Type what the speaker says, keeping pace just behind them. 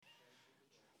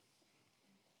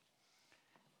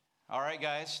All right,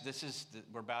 guys,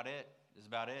 we're about it. This is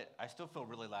about it. I still feel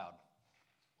really loud.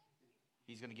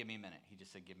 He's going to give me a minute. He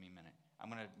just said, give me a minute. I'm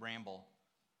going to ramble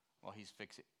while he's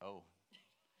fixing. Oh,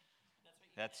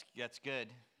 that's good.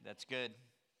 That's good.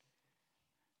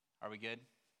 Are we good?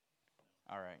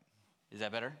 All right. Is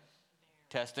that better?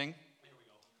 Testing.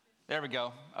 There we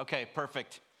go. Okay,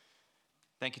 perfect.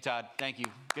 Thank you, Todd. Thank you.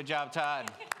 Good job,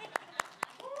 Todd.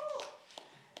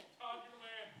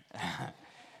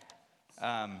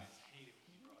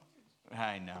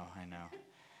 I know.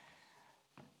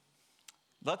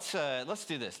 Let's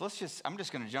do this. I'm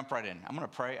just going to jump right in. I'm going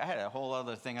to pray. I had a whole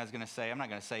other thing I was going to say. I'm not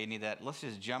going to say any of that. Let's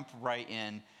just jump right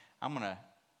in. I'm going to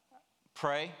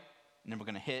pray, and then we're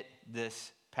going to hit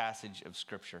this passage of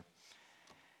Scripture.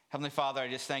 Heavenly Father, I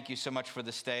just thank you so much for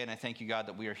this day, and I thank you, God,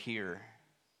 that we are here.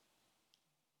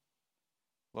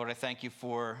 Lord, I thank you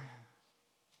for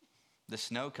the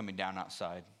snow coming down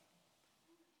outside.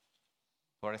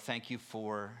 Lord, I thank you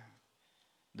for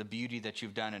the beauty that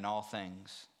you've done in all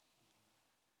things.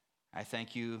 I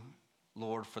thank you,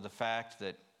 Lord, for the fact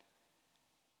that,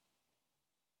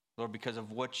 Lord, because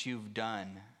of what you've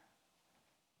done,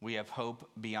 we have hope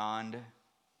beyond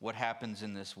what happens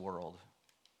in this world.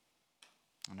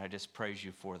 And I just praise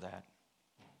you for that.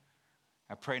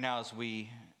 I pray now as we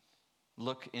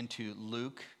look into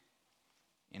Luke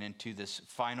and into this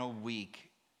final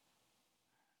week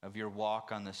of your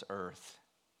walk on this earth,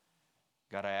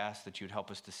 God, I ask that you'd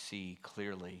help us to see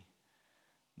clearly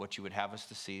what you would have us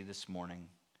to see this morning.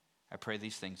 I pray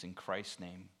these things in Christ's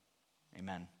name.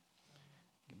 Amen.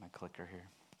 Get my clicker here.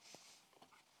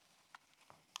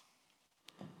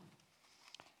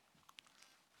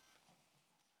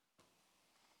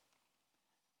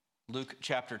 Luke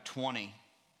chapter 20.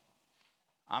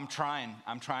 I'm trying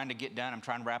to get done. I'm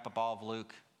trying to wrap up all of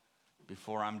Luke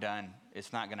before I'm done.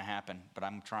 It's not going to happen, but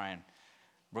I'm trying.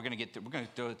 We're going to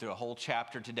go through a whole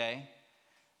chapter today.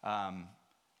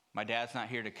 My dad's not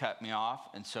here to cut me off,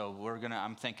 and so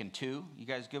I'm thinking 2. You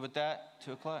guys good with that?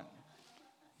 2 o'clock?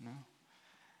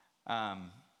 No?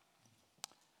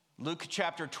 Luke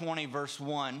chapter 20, verse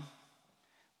 1.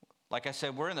 Like I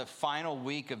said, we're in the final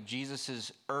week of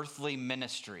Jesus' earthly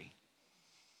ministry.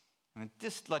 I mean,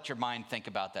 just let your mind think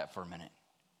about that for a minute.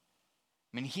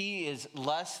 I mean, he is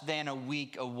less than a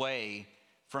week away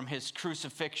from his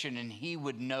crucifixion, and he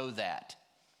would know that.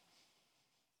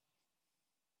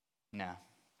 No.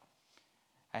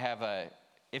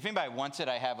 If anybody wants it,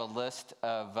 I have a list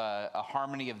of a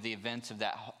harmony of the events of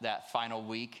that final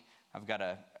week. I've got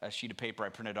a sheet of paper I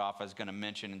printed off I was going to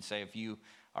mention and say if you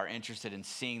are interested in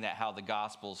seeing that, how the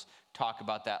Gospels talk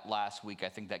about that last week, I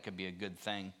think that could be a good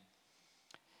thing.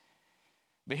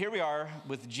 But here we are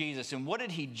with Jesus, and what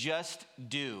did he just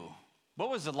do? What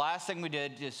was the last thing we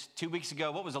did just 2 weeks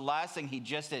ago? What was the last thing he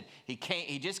just did?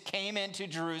 He just came into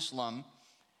Jerusalem,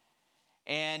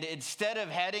 and instead of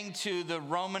heading to the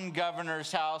Roman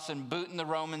governor's house and booting the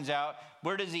Romans out,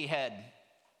 where does he head?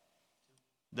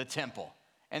 The temple.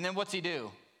 And then what's he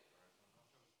do?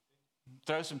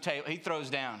 He throws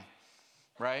down,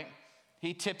 right?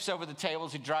 He tips over the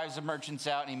tables, he drives the merchants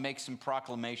out, and he makes some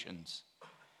proclamations.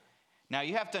 Now,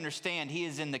 you have to understand, he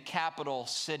is in the capital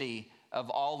city of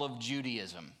all of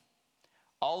Judaism.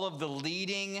 All of the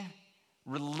leading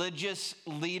religious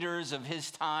leaders of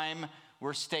his time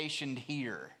were stationed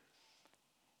here.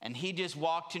 And he just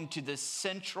walked into the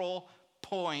central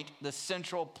point, the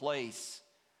central place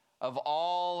of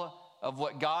all of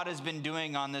what God has been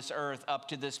doing on this earth up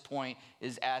to this point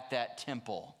is at that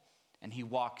temple. And he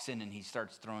walks in and he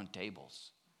starts throwing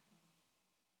tables.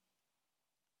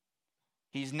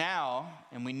 He's now,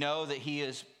 and we know that he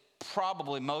is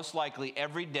probably most likely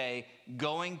every day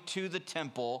going to the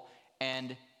temple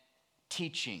and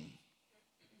teaching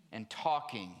and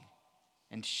talking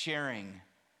and sharing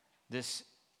this.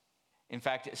 In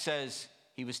fact, it says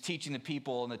he was teaching the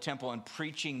people in the temple and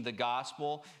preaching the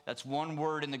gospel. That's one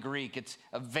word in the Greek. It's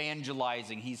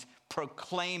evangelizing. He's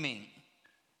proclaiming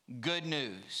good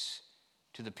news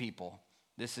to the people.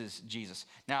 This is Jesus.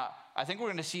 Now, I think we're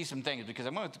going to see some things because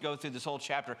I'm going to go through this whole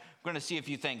chapter. We're going to see a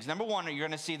few things. Number one, you're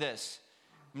going to see this.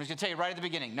 I'm just going to tell you right at the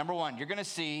beginning. Number one, you're going to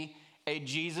see a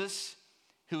Jesus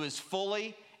who is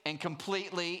fully and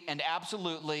completely and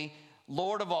absolutely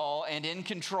Lord of all and in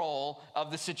control of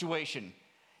the situation.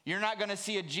 You're not going to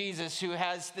see a Jesus who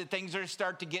has the things that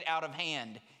start to get out of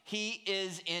hand. He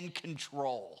is in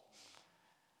control.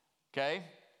 Okay?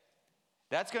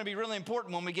 That's going to be really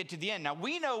important when we get to the end. Now,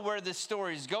 we know where this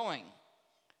story is going,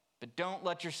 but don't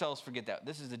let yourselves forget that.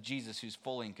 This is the Jesus who's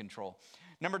fully in control.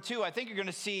 Number two, I think you're going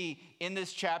to see in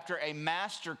this chapter a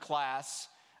master class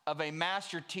of a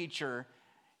master teacher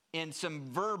in some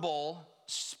verbal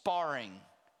sparring.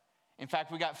 In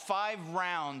fact, we got 5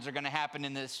 rounds are going to happen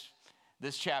in this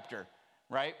chapter,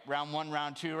 right? Round 1,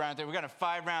 round 2, round 3. We're going to have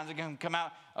 5 rounds that are going to come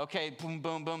out. Okay, boom,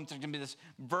 boom, boom. There's going to be this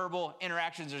verbal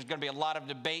interactions. There's going to be a lot of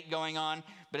debate going on,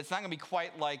 but it's not going to be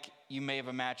quite like you may have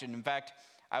imagined. In fact,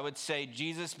 I would say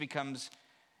Jesus becomes,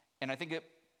 and I think it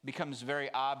becomes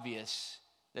very obvious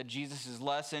that Jesus is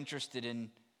less interested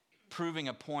in proving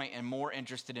a point and more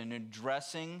interested in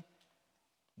addressing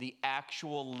the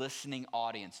actual listening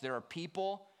audience. There are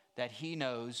people that he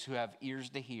knows who have ears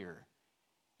to hear,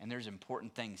 and there's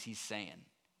important things he's saying.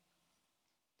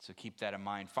 So keep that in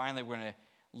mind. Finally, we're going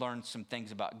to learn some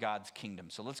things about God's kingdom.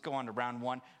 So let's go on to round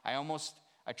 1.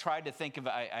 I tried to think of,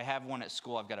 I have one at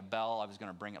school. I've got a bell. I was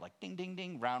going to bring it like ding, ding,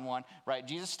 ding, round 1, right?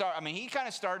 He kind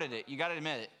of started it. You got to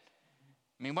admit it.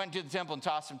 He went to the temple and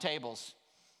tossed some tables.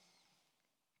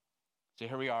 So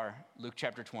here we are, Luke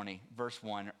chapter 20, verse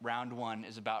 1. Round 1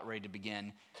 is about ready to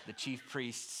begin. The chief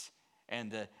priests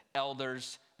and the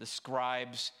elders, the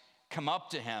scribes, come up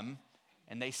to him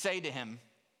and they say to him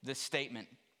this statement: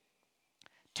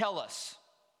 "Tell us,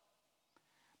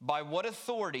 by what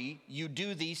authority you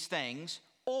do these things,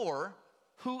 or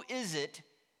who is it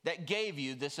that gave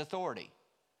you this authority?"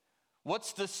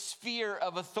 What's the sphere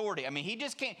of authority? He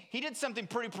did something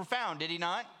pretty profound, did he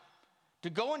not? To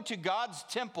go into God's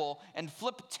temple and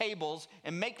flip tables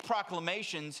and make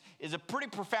proclamations is a pretty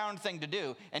profound thing to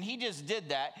do. And he just did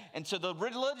that. And so the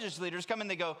religious leaders come in,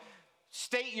 they go,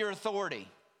 "State your authority.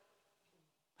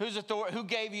 Who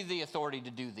gave you the authority to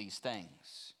do these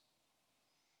things?"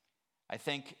 I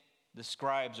think the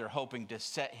scribes are hoping to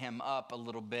set him up a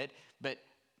little bit, but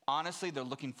honestly, they're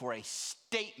looking for a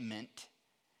statement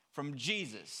from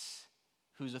Jesus.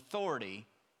 Whose authority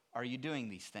are you doing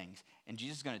these things? And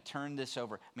Jesus is going to turn this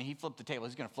over. He flipped the table.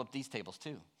 He's going to flip these tables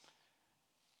too.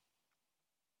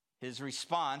 His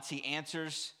response, he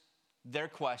answers their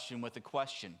question with a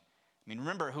question.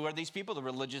 Remember, who are these people? The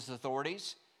religious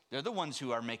authorities. They're the ones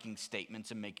who are making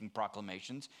statements and making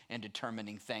proclamations and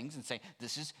determining things and saying,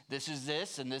 this is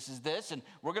this, and this is this, and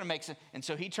we're going to make some. And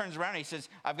so he turns around and he says,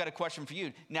 "I've got a question for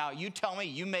you. Now, you tell me,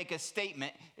 you make a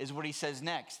statement," is what he says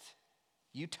next.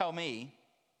 You tell me,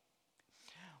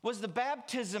 was the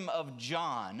baptism of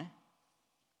John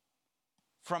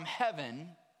from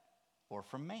heaven or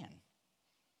from man?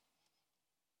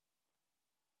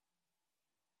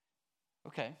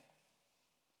 Okay.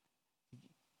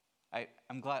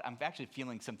 I'm glad. I'm actually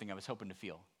feeling something I was hoping to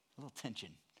feel. A little tension.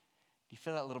 Do you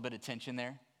feel that little bit of tension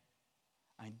there?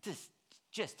 This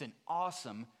just an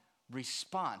awesome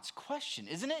response question,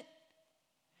 isn't it?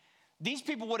 These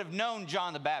people would have known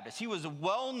John the Baptist. He was a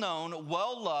well-known,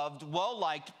 well-loved,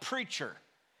 well-liked preacher.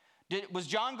 Was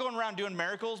John going around doing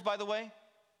miracles, by the way?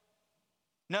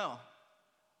 No.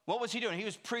 What was he doing? He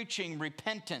was preaching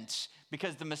repentance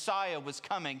because the Messiah was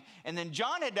coming. And then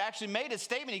John had actually made a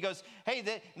statement. He goes,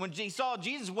 hey, when he saw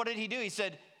Jesus, what did he do? He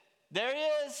said, "There he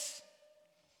is.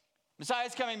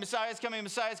 Messiah's coming, Messiah's coming,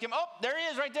 Messiah's coming. Oh, there he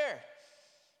is right there."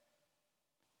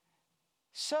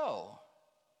 So,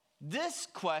 this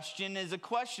question is a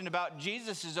question about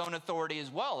Jesus' own authority as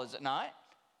well, is it not?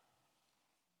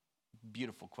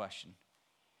 Beautiful question.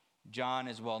 John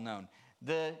is well known.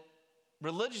 The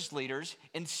religious leaders,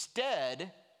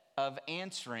 instead of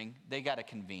answering, they got to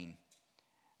convene.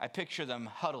 I picture them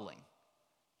huddling.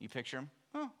 You picture them?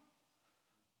 Huh.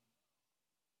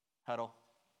 Huddle.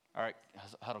 All right,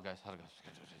 huddle guys, huddle guys.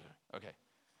 Okay.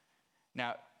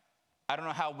 Now, I don't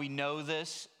know how we know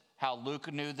this, how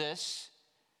Luke knew this.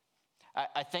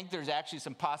 I think there's actually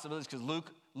some possibilities because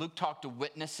Luke talked to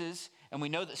witnesses, and we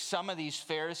know that some of these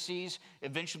Pharisees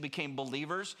eventually became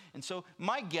believers. And so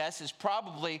my guess is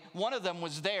probably one of them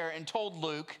was there and told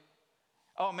Luke,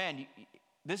 "Oh man,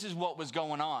 this is what was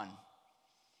going on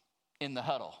in the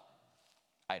huddle."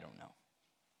 I don't know.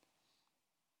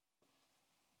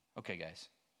 Okay, guys.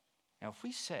 Now, if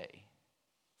we say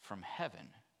from heaven,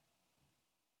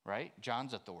 right,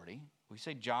 John's authority, we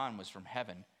say John was from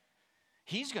heaven,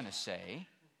 he's going to say,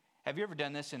 have you ever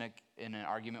done this in an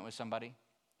argument with somebody?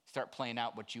 Start playing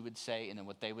out what you would say and then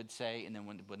what they would say, and then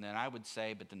when then I would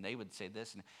say, but then they would say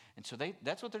this. And so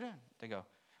that's what they're doing. They go,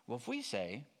 well, if we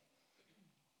say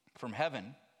from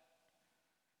heaven,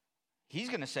 he's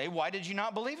going to say, why did you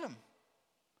not believe him?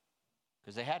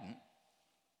 Because they hadn't.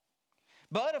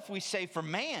 But if we say from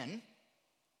man,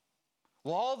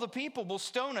 well, all the people will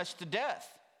stone us to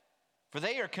death, for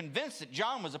they are convinced that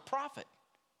John was a prophet.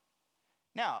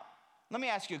 Now, let me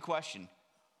ask you a question.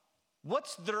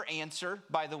 What's their answer,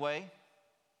 by the way?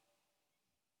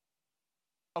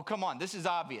 Oh, come on, this is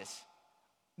obvious.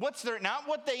 What's their, not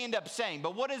what they end up saying,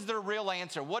 but what is their real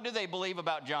answer? What do they believe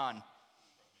about John?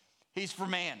 He's for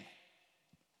man.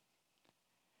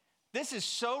 This is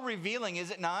so revealing,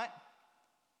 is it not?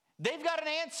 They've got an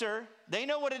answer. They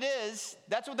know what it is.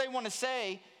 That's what they want to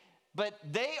say. But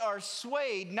they are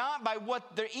swayed not by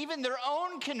even their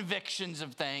own convictions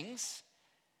of things.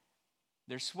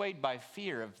 They're swayed by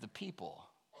fear of the people.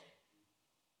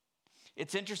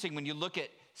 It's interesting when you look at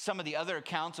some of the other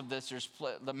accounts of this, there's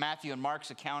the Matthew and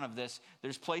Mark's account of this,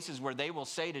 there's places where they will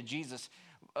say to Jesus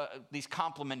these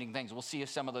complimenting things. We'll see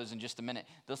some of those in just a minute.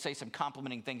 They'll say some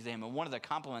complimenting things to him. And one of the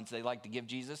compliments they like to give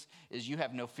Jesus is, you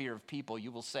have no fear of people.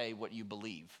 You will say what you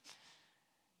believe.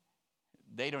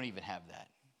 They don't even have that.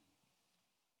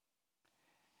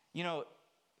 You know,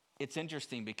 it's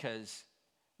interesting because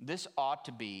this ought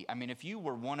to be, if you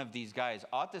were one of these guys,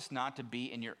 ought this not to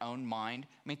be in your own mind?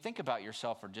 Think about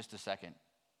yourself for just a second.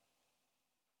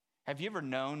 Have you ever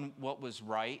known what was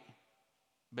right,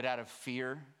 but out of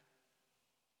fear,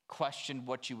 questioned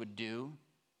what you would do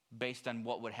based on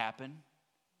what would happen?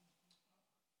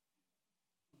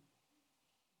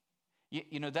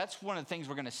 You know, that's one of the things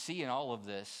we're going to see in all of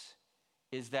this,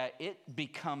 is that it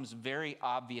becomes very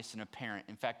obvious and apparent.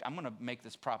 In fact, I'm going to make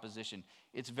this proposition.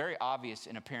 It's very obvious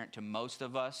and apparent to most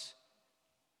of us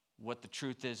what the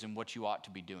truth is and what you ought to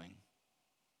be doing.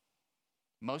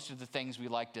 Most of the things we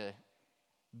like to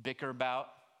bicker about,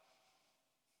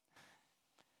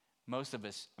 most of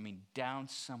us, down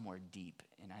somewhere deep,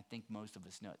 and I think most of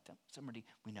us know it, somewhere deep,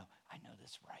 we know, I know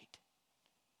that's right.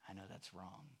 I know that's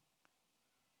wrong.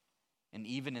 And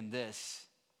even in this,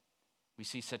 we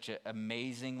see such an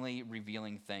amazingly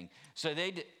revealing thing. So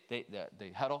they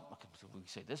huddle. Okay, so we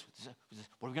say this.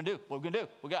 What are we gonna do? What are we gonna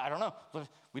do? I don't know.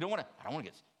 We don't want to. I don't want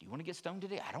to get. Do you want to get stoned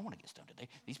today? I don't want to get stoned today.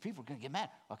 These people are gonna get mad.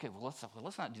 Okay, well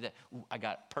let's not do that. Ooh, I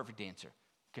got a perfect answer.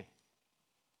 Okay,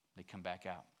 they come back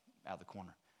out of the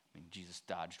corner. Jesus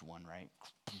dodged one, right?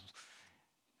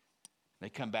 They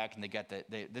come back and they got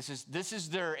that. This is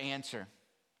their answer.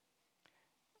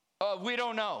 We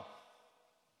don't know.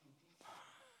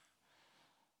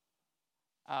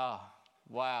 Oh,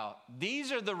 wow.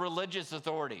 These are the religious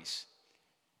authorities.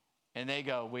 And they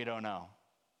go, we don't know.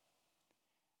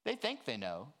 They think they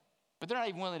know, but they're not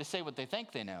even willing to say what they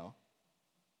think they know.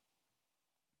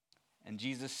 And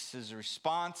Jesus'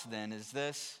 response then is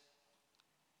this: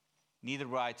 neither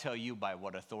will I tell you by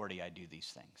what authority I do these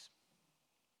things.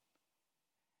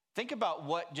 Think about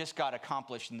what just got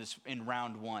accomplished in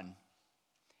round one.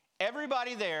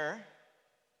 Everybody there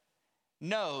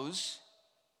knows,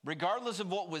 regardless of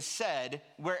what was said,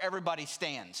 where everybody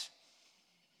stands.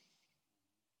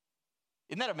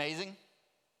 Isn't that amazing?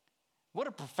 What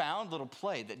a profound little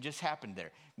play that just happened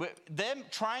there. Them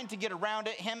trying to get around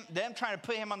it, them trying to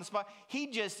put him on the spot, he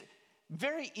just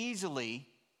very easily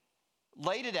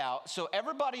laid it out so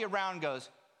everybody around goes,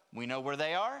 we know where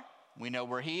they are, we know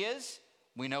where he is,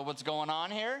 we know what's going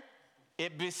on here.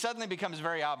 It suddenly becomes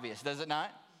very obvious, does it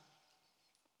not?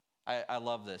 I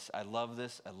love this. I love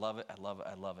this. I love it. I love it.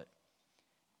 I love it.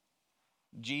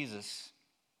 Jesus.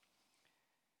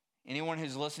 Anyone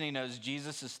who's listening knows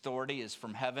Jesus' authority is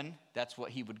from heaven. That's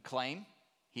what he would claim.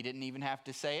 He didn't even have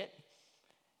to say it.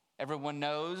 Everyone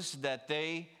knows that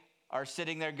they are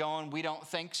sitting there going, we don't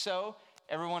think so.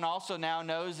 Everyone also now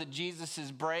knows that Jesus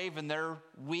is brave and they're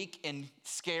weak and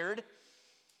scared.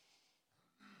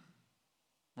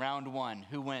 Round one,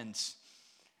 who wins?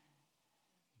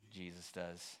 Jesus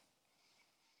does.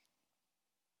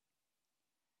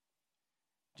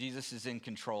 Jesus is in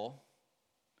control.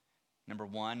 Number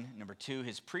one. Number two,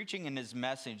 his preaching and his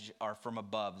message are from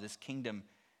above. This kingdom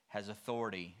has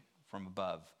authority from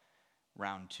above.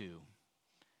 Round two.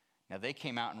 Now they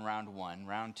came out in round one.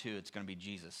 Round two, it's going to be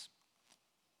Jesus.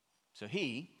 So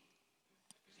he's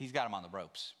got him on the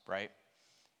ropes, right?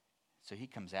 So he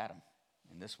comes at him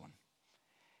in this one.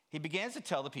 He begins to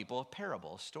tell the people a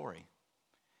parable, a story.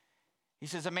 He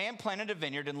says, a man planted a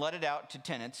vineyard and let it out to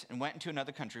tenants and went into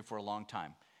another country for a long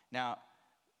time. Now,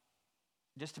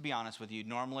 just to be honest with you,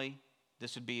 normally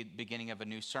this would be the beginning of a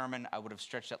new sermon. I would have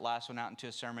stretched that last one out into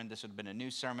a sermon. This would have been a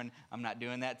new sermon. I'm not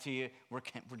doing that to you. We're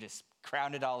just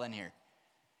crowding it all in here.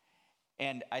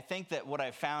 And I think that what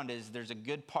I've found is there's a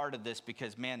good part of this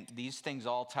because, man, these things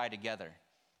all tie together.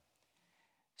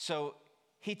 So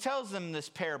he tells them this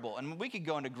parable, and we could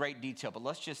go into great detail, but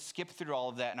let's just skip through all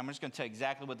of that, and I'm just going to tell you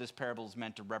exactly what this parable is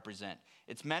meant to represent.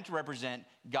 It's meant to represent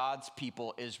God's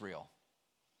people, Israel.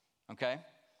 Okay?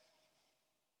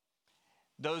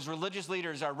 Those religious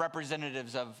leaders are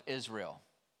representatives of Israel,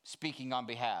 speaking on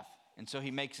behalf. And so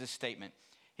he makes this statement.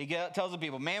 He tells the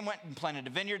people, man went and planted a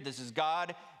vineyard. This is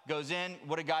God. goes in.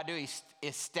 What did God do? He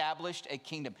established a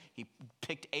kingdom. He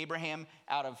picked Abraham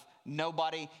out of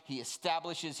nobody. He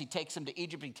establishes, he takes him to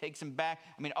Egypt, he takes him back.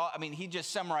 He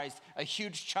just summarized a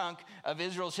huge chunk of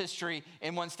Israel's history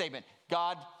in one statement.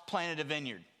 God planted a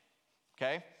vineyard,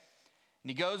 okay? And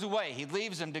he goes away. He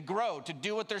leaves them to grow, to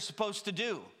do what they're supposed to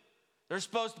do. They're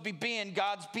supposed to be being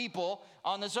God's people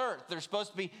on this earth. They're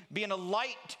supposed to be being a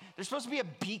light. They're supposed to be a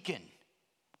beacon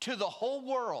to the whole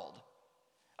world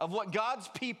of what God's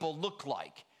people look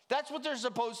like. That's what they're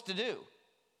supposed to do.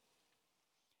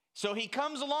 So he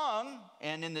comes along,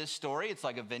 and in this story, it's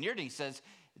like a vineyard. He says,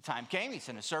 the time came, he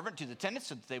sent a servant to the tenants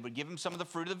so that they would give him some of the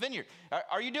fruit of the vineyard.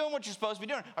 Are you doing what you're supposed to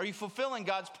be doing? Are you fulfilling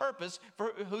God's purpose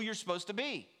for who you're supposed to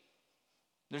be?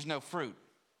 There's no fruit.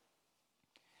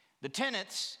 The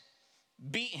tenants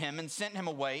beat him and sent him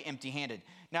away empty-handed.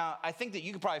 Now, I think that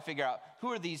you could probably figure out,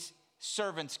 who are these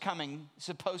servants coming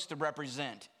supposed to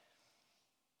represent?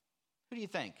 Who do you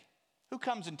think? Who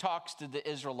comes and talks to the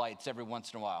Israelites every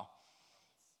once in a while?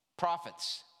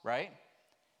 Prophets, right?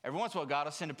 Every once in a while, God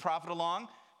will send a prophet along.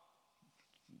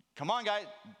 Come on, guys.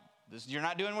 You're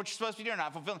not doing what you're supposed to be doing.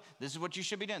 Not fulfilling. This is what you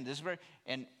should be doing.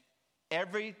 And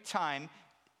every time,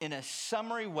 in a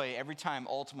summary way, every time,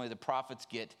 ultimately, the prophets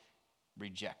get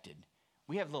rejected.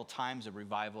 We have little times of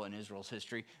revival in Israel's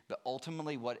history, but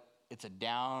ultimately, it's a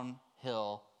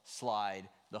downhill slide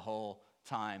the whole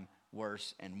time,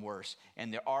 worse and worse.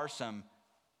 And there are some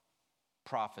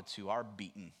prophets who are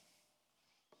beaten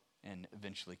and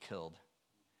eventually killed.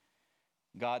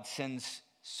 God sends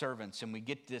servants, and we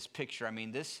get this picture.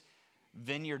 This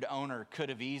vineyard owner could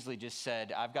have easily just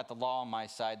said, I've got the law on my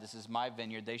side. This is my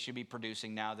vineyard. They should be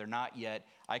producing now. They're not yet.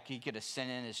 He could have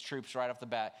sent in his troops right off the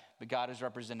bat, but God is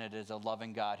represented as a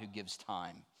loving God who gives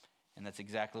time. And that's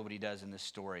exactly what he does in this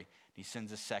story. He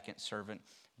sends a second servant.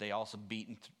 They also beat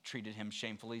and treated him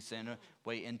shamefully, sent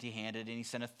away empty-handed, and he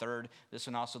sent a third. This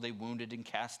one also they wounded and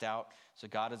cast out. So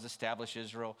God has established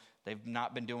Israel. They've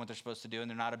not been doing what they're supposed to do, and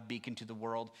they're not a beacon to the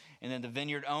world. And then the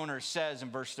vineyard owner says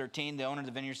in verse 13, the owner of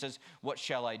the vineyard says, what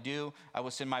shall I do? I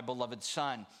will send my beloved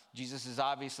son. Jesus is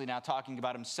obviously now talking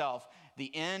about himself.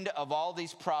 The end of all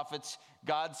these prophets,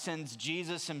 God sends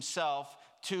Jesus himself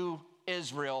to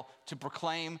Israel to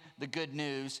proclaim the good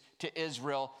news to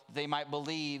Israel. They might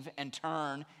believe and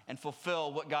turn and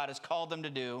fulfill what God has called them to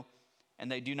do, and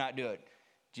they do not do it.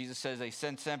 Jesus says they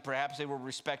sense them. Perhaps they will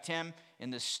respect him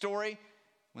in this story.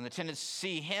 When the tenants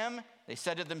see him, they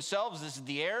said to themselves, this is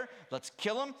the heir. Let's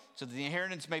kill him so that the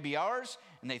inheritance may be ours.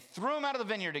 And they threw him out of the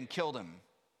vineyard and killed him.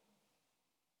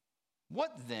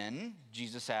 What then,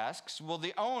 Jesus asks, will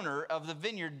the owner of the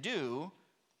vineyard do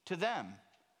to them?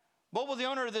 What will the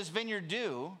owner of this vineyard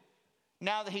do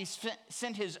now that he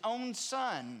sent his own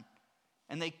son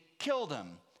and they killed him?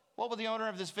 What will the owner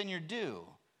of this vineyard do?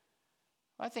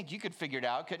 I think you could figure it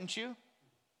out, couldn't you?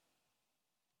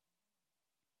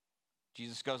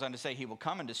 Jesus goes on to say he will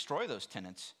come and destroy those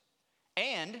tenants.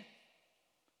 And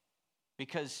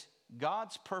because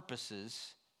God's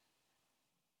purposes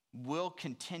will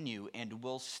continue and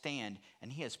will stand,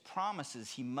 and he has promises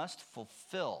he must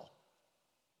fulfill,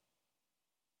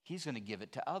 he's going to give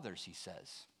it to others, he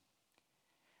says.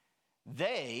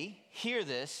 They hear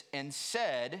this and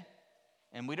said,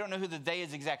 and we don't know who the they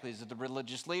is exactly. Is it the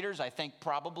religious leaders? I think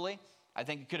probably. I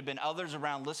think it could have been others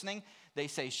around listening. They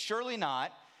say, surely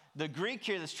not. The Greek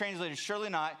here that's translated surely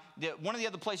not. One of the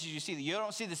other places you see that, you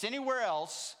don't see this anywhere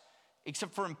else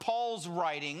except for in Paul's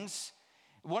writings.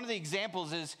 One of the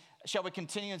examples is, shall we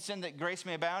continue in sin that grace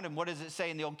may abound? And what does it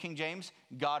say in the old King James?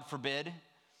 God forbid.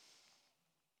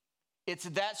 It's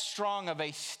that strong of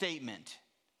a statement.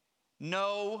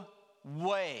 No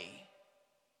way.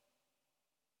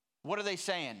 What are they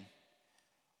saying?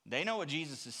 They know what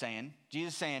Jesus is saying.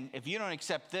 Jesus is saying, if you don't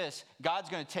accept this, God's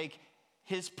going to take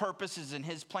his purposes and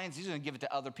his plans, he's going to give it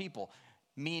to other people,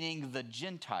 meaning the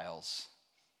Gentiles.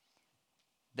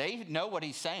 They know what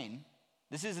he's saying.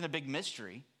 This isn't a big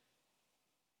mystery.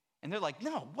 And they're like,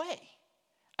 no way.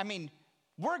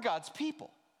 We're God's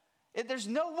people. There's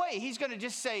no way he's going to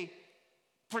just say,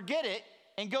 forget it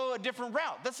and go a different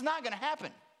route. That's not going to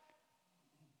happen.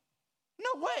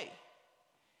 No way.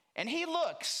 And he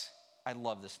looks, I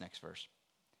love this next verse.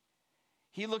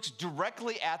 He looks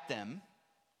directly at them.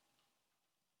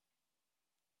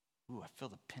 Ooh, I feel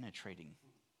the penetrating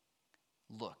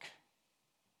look.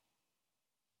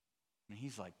 And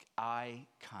he's like, eye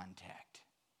contact.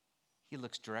 He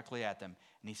looks directly at them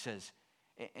and he says,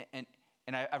 and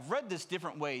I've read this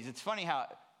different ways. It's funny how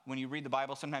when you read the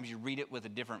Bible, sometimes you read it with a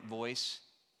different voice.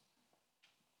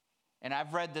 And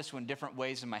I've read this one different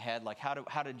ways in my head, like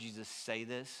how did Jesus say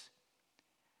this?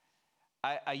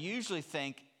 I usually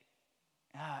think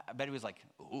I bet he was like,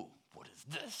 ooh, what is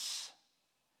this?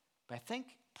 But I think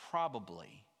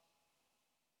probably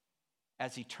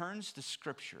as he turns to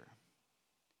Scripture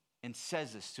and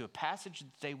says this to a passage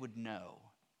that they would know,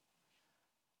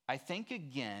 I think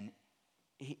again,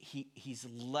 he's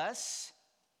less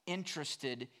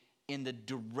interested in the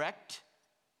direct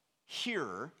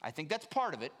hearer. I think that's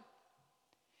part of it.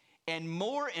 And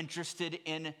more interested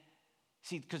in,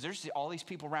 see, because there's all these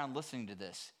people around listening to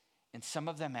this, and some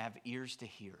of them have ears to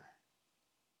hear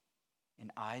and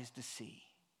eyes to see.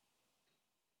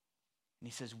 And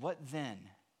he says, what then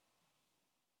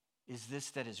is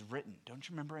this that is written? Don't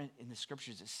you remember in the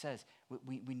scriptures it says,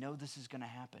 we know this is going to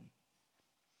happen.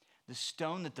 The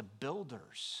stone that the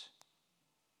builders,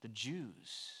 the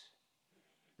Jews,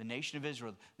 the nation of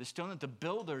Israel, the stone that the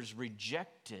builders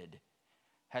rejected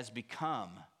has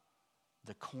become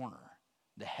the corner,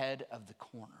 the head of the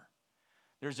corner.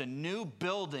 There's a new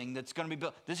building that's going to be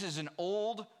built. This is an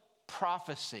old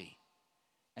prophecy.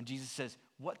 And Jesus says,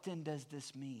 what then does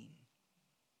this mean?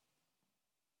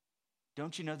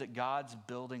 Don't you know that God's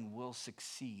building will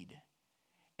succeed?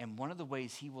 And one of the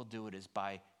ways he will do it is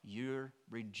by your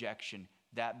rejection.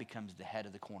 That becomes the head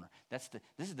of the corner. This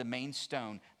is the main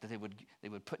stone that they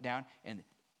would put down, and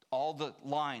all the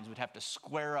lines would have to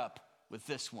square up with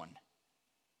this one.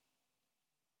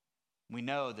 We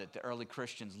know that the early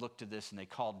Christians looked to this and they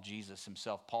called Jesus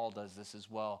himself. Paul does this as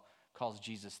well, calls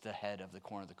Jesus the head of the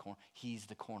corner of the corner. He's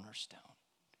the cornerstone.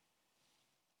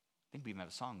 I think we even have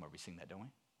a song where we sing that, don't we?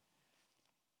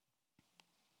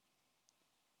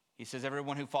 He says,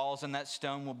 everyone who falls on that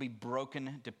stone will be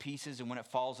broken to pieces, and when it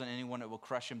falls on anyone, it will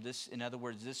crush him. This, in other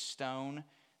words, this stone,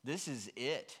 this is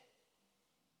it.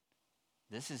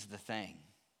 This is the thing.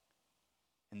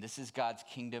 And this is God's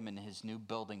kingdom, and his new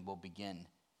building will begin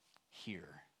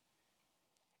here.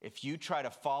 If you try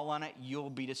to fall on it, you'll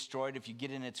be destroyed. If you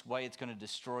get in its way, it's going to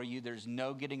destroy you. There's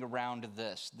no getting around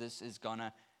this. This is going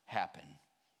to happen.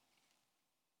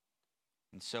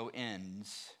 And so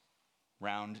ends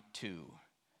round 2.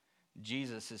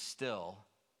 Jesus is still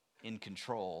in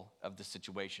control of the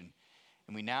situation.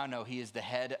 And we now know he is the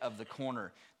head of the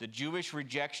corner. The Jewish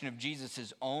rejection of Jesus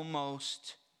is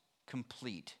almost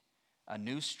complete. A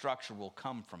new structure will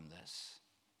come from this.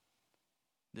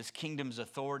 This kingdom's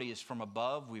authority is from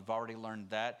above. We've already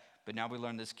learned that. But now we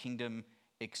learn this kingdom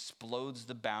explodes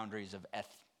the boundaries of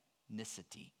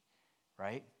ethnicity,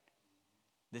 right?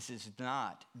 This is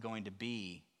not going to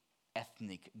be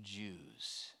ethnic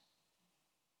Jews.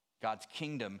 God's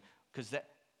kingdom, because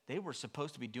they were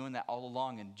supposed to be doing that all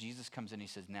along, and Jesus comes in and he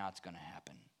says, now it's going to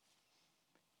happen.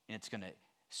 And it's going to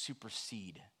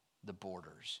supersede the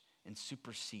borders and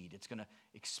supersede. It's going to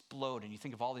explode. And you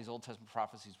think of all these Old Testament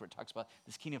prophecies where it talks about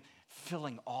this kingdom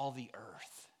filling all the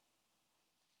earth.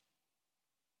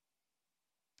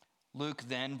 Luke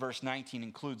then, verse 19,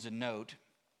 includes a note.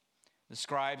 The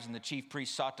scribes and the chief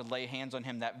priests sought to lay hands on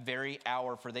him that very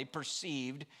hour, for they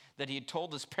perceived that he had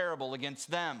told this parable against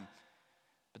them.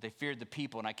 But they feared the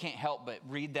people. And I can't help but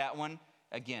read that one.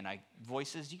 Again,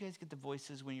 voices. Do you guys get the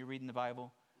voices when you're reading the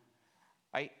Bible?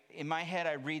 In my head,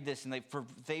 I read this, and they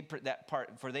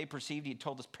perceived he had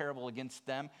told this parable against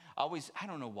them. I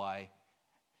don't know why.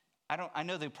 I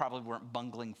know they probably weren't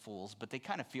bungling fools, but they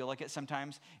kind of feel like it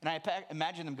sometimes. And I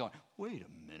imagine them going, wait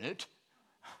a minute.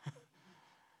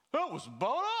 That was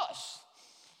about us.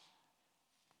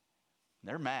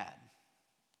 They're mad.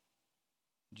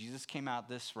 Jesus came out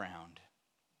this round,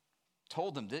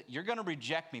 told them that you're going to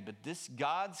reject me, but this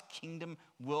God's kingdom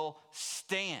will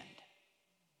stand.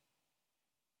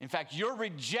 In fact, your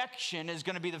rejection is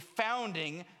going to be the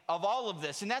founding of all of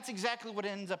this. And that's exactly what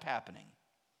ends up happening.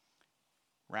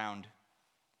 Round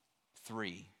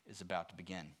 3 is about to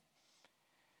begin.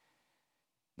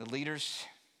 The leaders,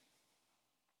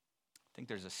 I think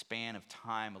there's a span of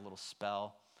time, a little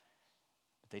spell.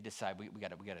 But they decide we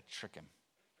got to trick him.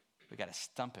 We got to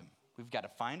stump him. We've got to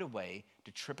find a way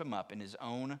to trip him up in his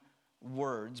own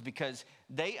words, because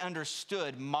they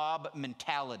understood mob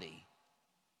mentality.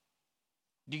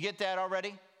 Do you get that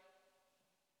already?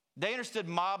 They understood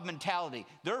mob mentality.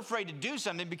 They're afraid to do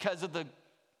something because of the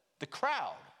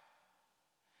crowd.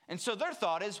 And so their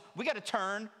thought is, we got to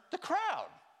turn the crowd.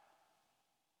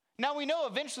 Now we know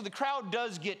eventually the crowd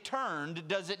does get turned,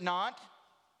 does it not?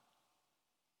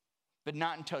 But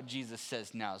not until Jesus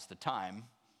says now's the time.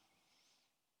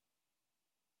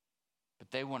 But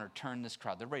they want to turn this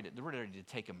crowd. They're ready to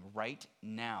take him right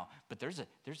now. But there's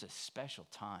a special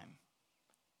time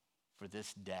for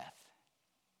this death.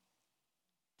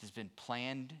 It has been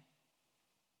planned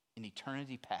in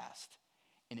eternity past.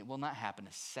 And it will not happen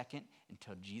a second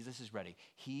until Jesus is ready.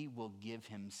 He will give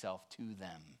himself to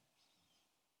them.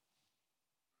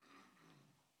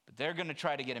 But they're going to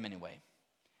try to get him anyway.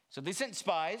 So they sent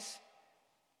spies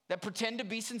that pretend to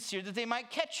be sincere, that they might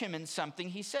catch him in something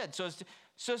he said, so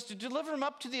as to deliver him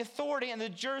up to the authority and the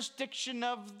jurisdiction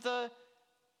of the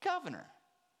governor.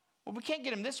 Well, we can't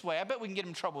get him this way. I bet we can get him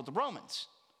in trouble with the Romans.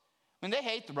 I mean, they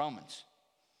hate the Romans.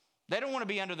 They don't want to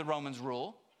be under the Romans'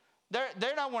 rule.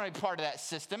 They're not want to be part of that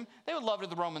system. They would love it if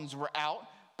the Romans were out.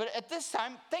 But at this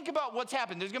time, think about what's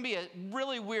happened. There's going to be a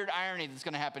really weird irony that's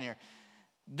going to happen here.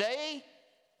 They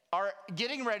are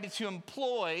getting ready to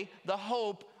employ the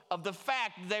hope of the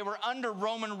fact that they were under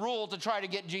Roman rule to try to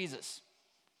get Jesus.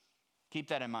 Keep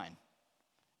that in mind.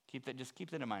 Just keep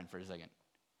that in mind for a second.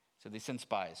 So they send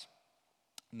spies.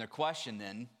 And their question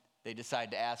then, they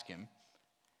decide to ask him,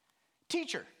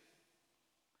 "Teacher,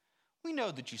 we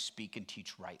know that you speak and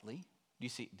teach rightly." Do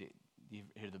you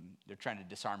hear them? They're trying to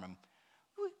disarm him.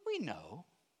 We know.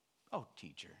 Oh,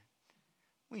 teacher,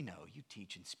 we know you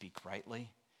teach and speak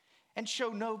rightly and show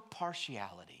no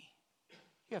partiality.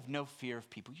 You have no fear of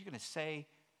people. You're going to say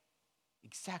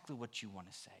exactly what you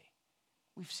want to say.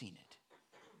 We've seen it,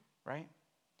 right?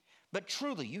 But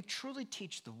truly, you truly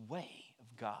teach the way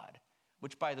of God,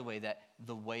 which, by the way, that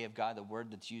the way of God, the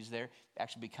word that's used there,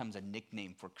 actually becomes a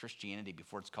nickname for Christianity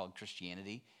before it's called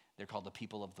Christianity. They're called the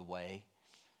people of the way.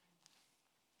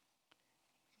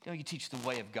 You know, you teach the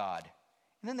way of God.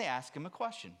 And then they ask him a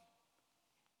question.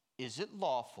 Is it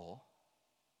lawful?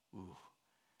 Ooh,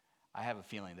 I have a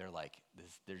feeling they're like,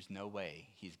 there's no way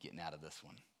he's getting out of this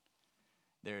one.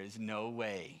 There is no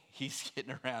way he's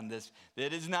getting around this.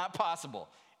 It is not possible.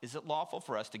 Is it lawful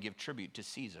for us to give tribute to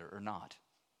Caesar or not?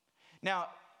 Now,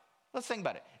 let's think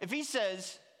about it. If he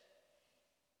says,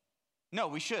 no,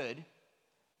 we should,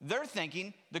 they're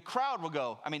thinking the crowd will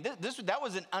go. I mean, that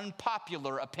was an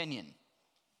unpopular opinion,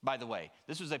 by the way.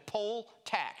 This was a poll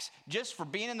tax. Just for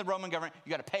being in the Roman government,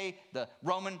 you got to pay the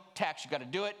Roman tax. You got to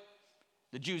do it.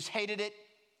 The Jews hated it.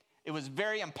 It was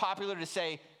very unpopular to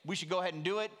say we should go ahead and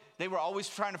do it. They were always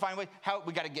trying to find a way, how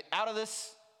we got to get out of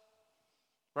this,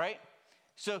 right?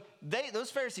 So those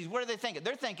Pharisees, what are they thinking?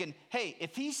 They're thinking, hey,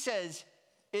 if he says,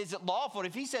 is it lawful?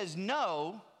 If he says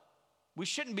no, we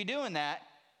shouldn't be doing that,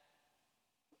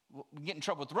 we get in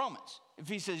trouble with the Romans. If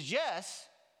he says yes,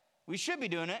 we should be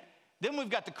doing it, then we've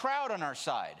got the crowd on our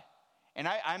side. And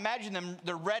I imagine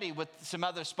they're ready with some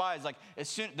other spies. Like, as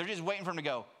soon, they're just waiting for him to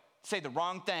go, say the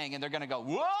wrong thing, and they're going to go,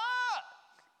 what?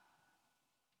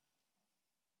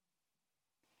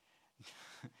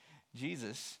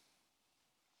 Jesus,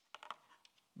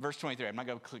 verse 23, I'm not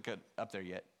going to click it up there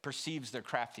yet, perceives their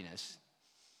craftiness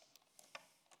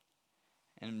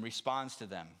and responds to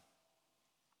them.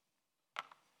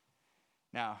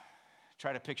 Now,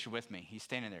 try to picture with me. He's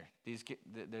standing there.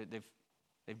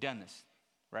 They've done this,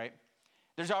 right?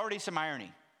 There's already some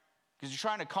irony because you're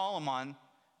trying to call them on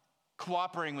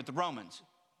cooperating with the Romans.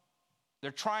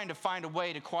 They're trying to find a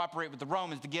way to cooperate with the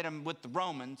Romans, to get them with the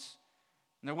Romans.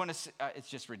 And they're going to, it's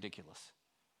just ridiculous.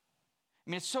 I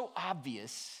mean, it's so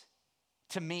obvious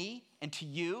to me and to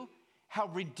you how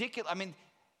ridiculous, I mean,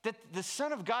 that the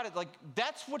Son of God, like,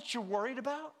 that's what you're worried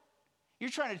about?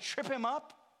 You're trying to trip him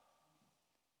up?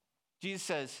 Jesus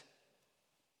says,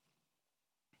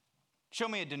 show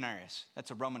me a denarius. That's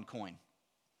a Roman coin.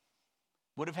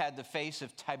 Would have had the face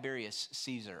of Tiberius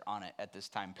Caesar on it at this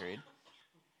time period.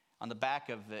 On the back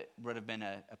of it would have been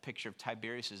a picture of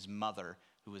Tiberius's mother,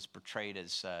 who was portrayed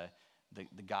as the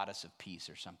goddess of peace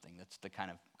or something. That's the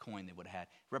kind of coin they would have had.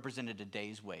 Represented a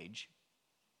day's wage,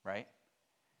 right?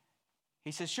 He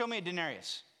says, show me a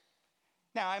denarius.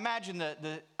 Now, I imagine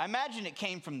I imagine it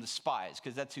came from the spies,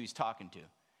 because that's who he's talking to.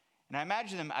 And I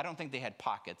imagine them, I don't think they had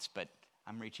pockets, but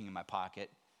I'm reaching in my pocket.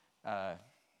 Now,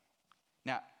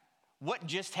 what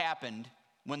just happened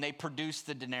when they produced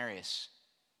the denarius?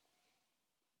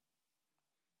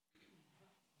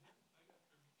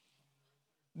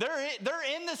 They're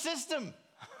in the system.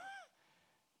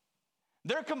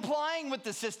 They're complying with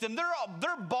the system.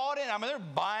 They're bought in. I mean, they're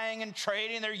buying and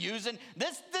trading. They're using.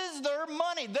 This is their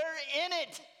money. They're in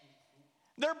it.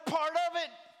 They're part of it.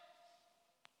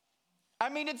 I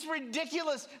mean, it's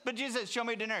ridiculous. But Jesus says, show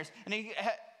me a denarius. And he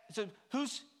said,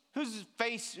 whose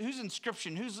face, whose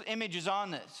inscription, whose image is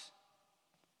on this?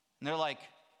 And they're like,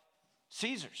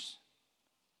 Caesar's.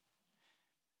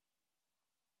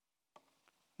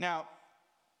 Now,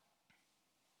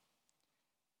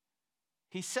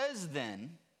 he says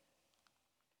then,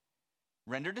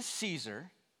 render to Caesar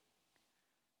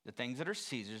the things that are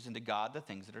Caesar's, and to God the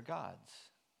things that are God's.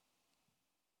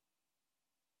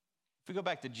 If we go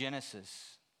back to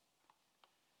Genesis,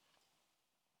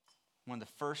 one of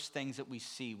the first things that we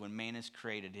see when man is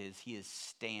created is he is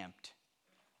stamped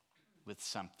with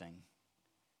something.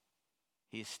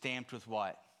 He is stamped with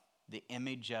what? the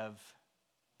image of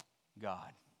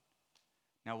God.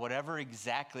 Now, whatever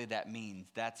exactly that means,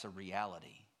 that's a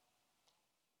reality.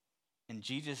 And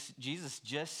Jesus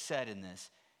just said in this,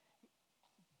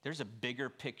 there's a bigger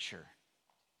picture.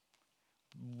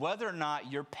 Whether or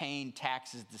not you're paying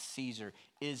taxes to Caesar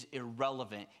is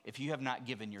irrelevant if you have not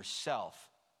given yourself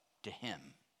to him.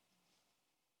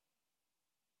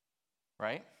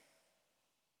 Right?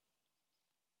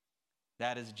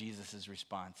 That is Jesus'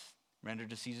 response. Render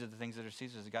to Caesar the things that are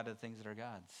Caesar's, God to the things that are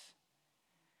God's.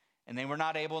 And they were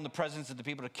not able in the presence of the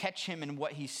people to catch him in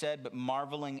what he said, but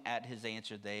marveling at his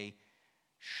answer, they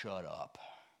shut up.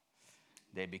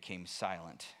 They became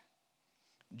silent.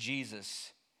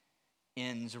 Jesus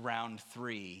ends round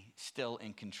 3 still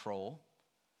in control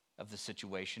of the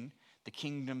situation. The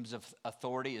kingdom's of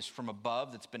authority is from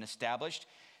above that's been established.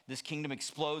 This kingdom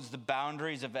explodes the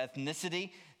boundaries of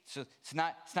ethnicity. So it's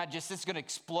not just this is going to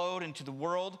explode into the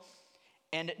world.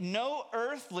 And no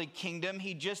earthly kingdom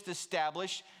he just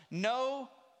established, no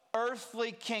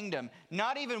earthly kingdom,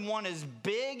 not even one as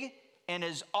big and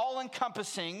as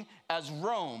all-encompassing as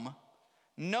Rome,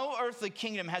 no earthly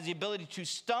kingdom has the ability to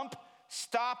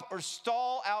stop, or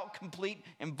stall out complete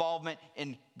involvement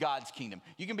in God's kingdom.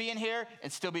 You can be in here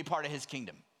and still be part of his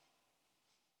kingdom.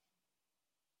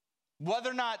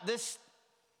 Whether or not this,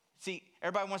 see,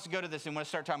 everybody wants to go to this and want to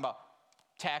start talking about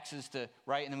taxes to,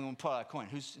 right? And then we want to pull out a coin.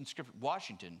 Who's in scripture?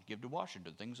 Washington. Give to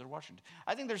Washington. Things are Washington.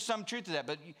 I think there's some truth to that,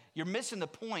 but you're missing the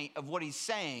point of what he's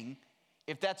saying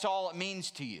if that's all it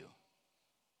means to you.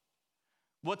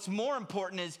 What's more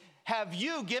important is, have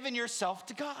you given yourself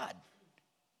to God?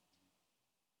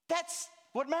 That's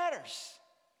what matters.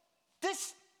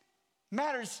 This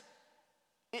matters.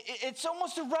 It's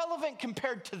almost irrelevant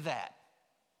compared to that.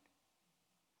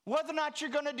 Whether or not you're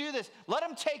going to do this, let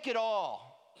him take it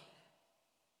all.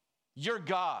 You're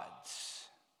God's.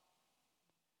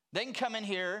 They can come in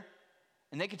here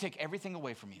and they can take everything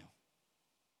away from you.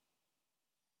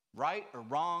 Right or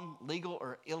wrong, legal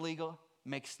or illegal,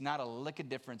 makes not a lick of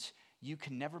difference. You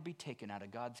can never be taken out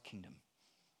of God's kingdom.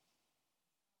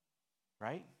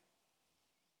 Right?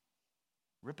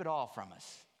 Rip it all from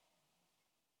us.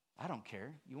 I don't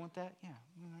care. You want that? Yeah.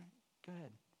 All right. Go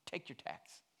ahead. Take your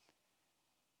tax.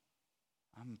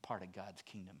 I'm part of God's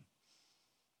kingdom.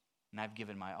 And I've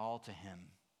given my all to him.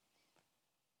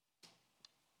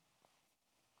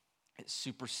 It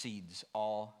supersedes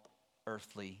all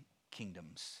earthly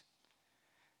kingdoms.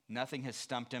 Nothing has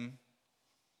stumped him.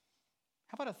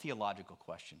 How about a theological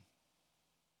question?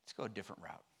 Let's go a different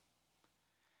route.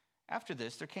 After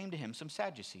this, there came to him some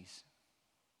Sadducees.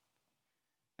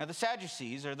 Now, the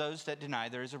Sadducees are those that deny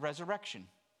there is a resurrection.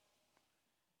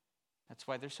 That's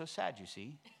why they're so sad, you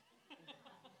see.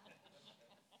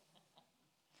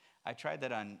 I tried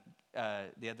that on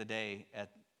the other day at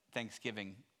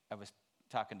Thanksgiving. I was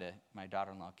talking to my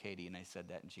daughter-in-law, Katie, and I said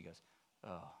that, and she goes,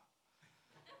 oh.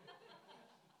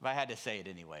 But I had to say it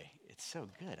anyway. It's so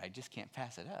good. I just can't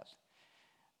pass it up.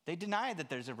 They deny that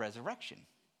there's a resurrection.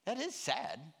 That is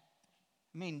sad.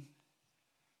 I mean,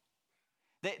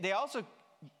 they also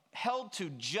held to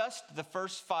just the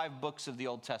first 5 books of the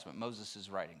Old Testament, Moses'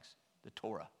 writings, the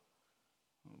Torah.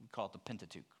 We call it the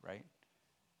Pentateuch, right?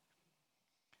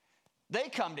 They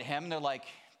come to him and they're like,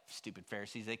 stupid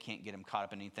Pharisees, they can't get him caught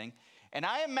up in anything. And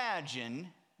I imagine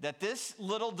that this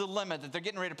little dilemma that they're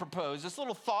getting ready to propose, this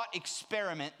little thought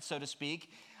experiment, so to speak,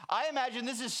 I imagine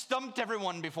this has stumped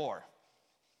everyone before.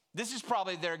 This is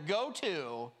probably their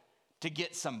go-to to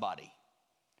get somebody.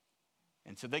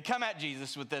 And so they come at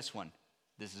Jesus with this one.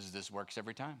 This works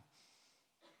every time.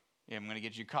 Yeah, I'm going to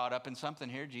get you caught up in something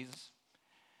here, Jesus.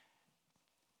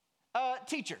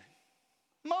 Teacher,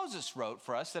 Moses wrote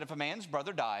for us that if a man's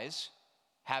brother dies,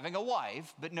 having a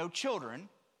wife but no children,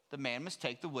 the man must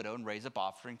take the widow and raise up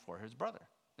offspring for his brother.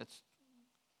 That's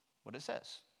what it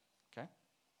says, okay?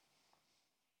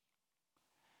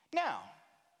 Now,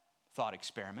 thought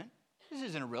experiment. This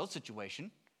isn't a real situation.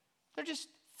 They're just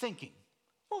thinking,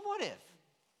 well, what if?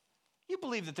 You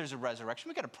believe that there's a resurrection.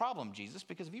 We got a problem, Jesus,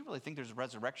 because if you really think there's a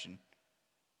resurrection,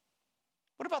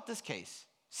 what about this case?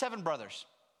 7 brothers.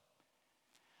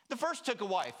 The first took a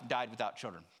wife and died without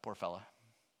children. Poor fella.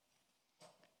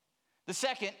 The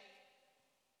second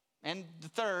and the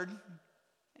third,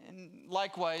 and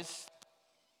likewise,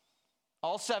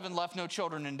 all 7 left no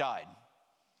children and died.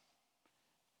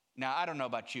 Now, I don't know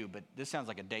about you, but this sounds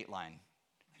like a Dateline.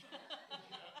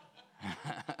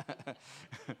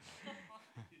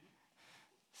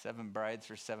 7 brides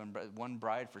for 7 brothers, 1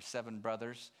 bride for 7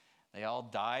 brothers. They all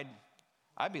died.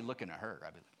 I'd be looking at her.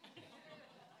 I'd be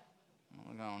like,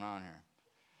 what's going on here?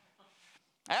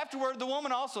 Afterward, the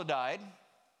woman also died.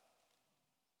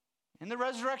 In the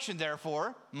resurrection,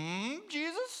 therefore,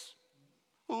 Jesus,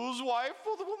 whose wife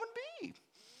will the woman be?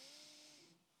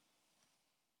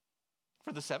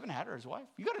 For the seven had her as wife.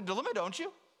 You got a dilemma, don't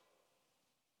you?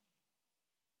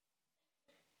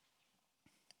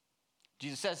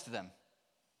 Jesus says to them,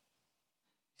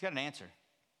 he's got an answer.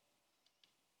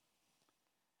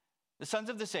 The sons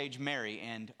of this age marry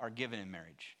and are given in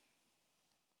marriage.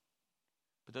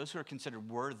 But those who are considered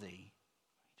worthy,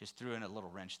 he just threw in a little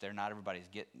wrench there. Not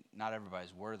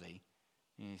everybody's worthy.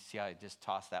 You see how I just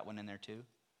tossed that one in there too?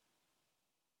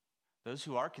 Those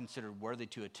who are considered worthy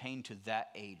to attain to that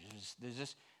age.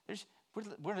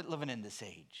 We're living in this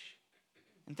age.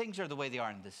 And things are the way they are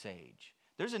in this age.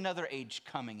 There's another age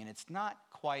coming, and it's not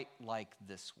quite like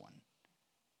this one.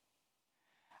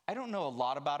 I don't know a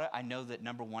lot about it. I know that,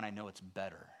 number one, I know it's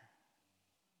better.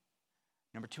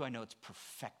 Number two, I know it's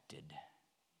perfected.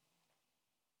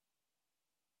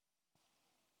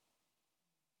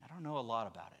 I don't know a lot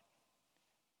about it.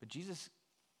 But Jesus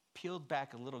peeled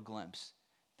back a little glimpse.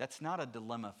 That's not a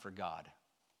dilemma for God.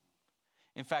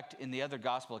 In fact, in the other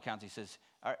gospel accounts, he says,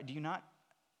 do you not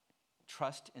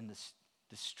trust in the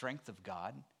strength of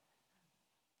God?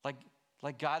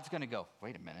 Like God's going to go,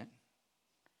 wait a minute.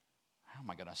 How am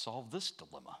I going to solve this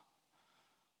dilemma?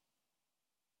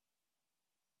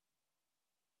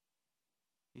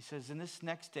 He says, in this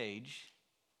next age,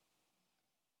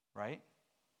 right?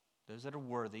 Those that are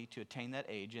worthy to attain that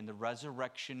age, in the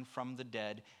resurrection from the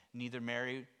dead, neither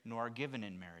marry nor are given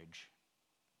in marriage.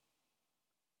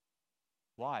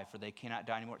 Why? For they cannot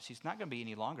die anymore. See, it's not going to be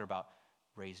any longer about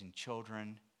raising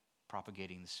children,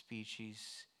 propagating the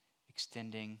species,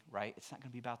 extending, right? It's not going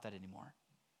to be about that anymore.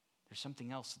 There's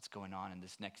something else that's going on in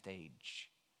this next age.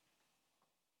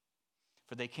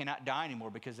 For they cannot die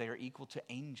anymore because they are equal to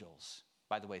angels.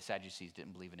 By the way, Sadducees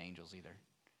didn't believe in angels either.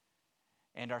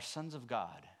 And are sons of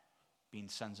God, being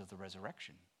sons of the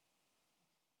resurrection.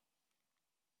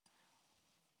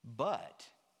 But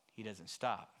he doesn't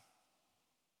stop.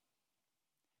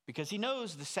 Because he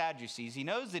knows the Sadducees, he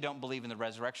knows they don't believe in the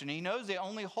resurrection, and he knows they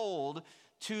only hold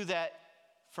to that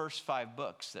first 5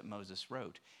 books that Moses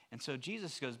wrote. And so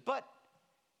Jesus goes, but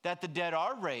that the dead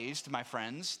are raised, my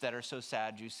friends, that are so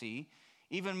Sadducee,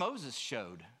 even Moses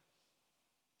showed.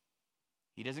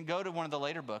 He doesn't go to one of the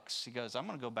later books. He goes, I'm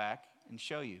going to go back and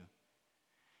show you.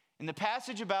 In the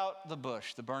passage about the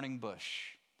bush, the burning bush,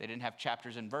 they didn't have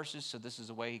chapters and verses, so this is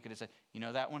a way he could have said, you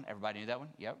know that one? Everybody knew that one?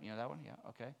 Yep, you know that one? Yeah,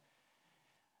 okay.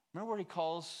 Remember where he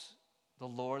calls the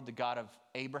Lord the God of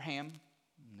Abraham,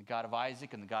 and the God of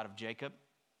Isaac, and the God of Jacob?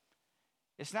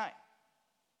 It's not,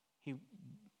 he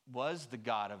was the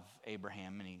God of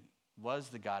Abraham, and he was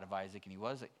the God of Isaac,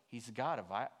 and he's the God of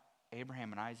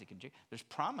Abraham and Isaac and Jacob. There's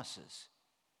promises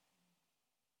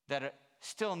that are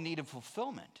still in need of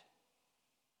fulfillment.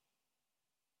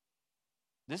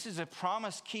 This is a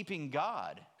promise-keeping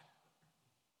God.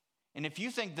 And if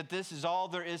you think that this is all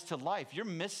there is to life, you're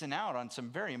missing out on some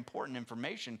very important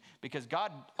information because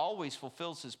God always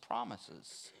fulfills his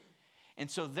promises. And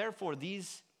so therefore,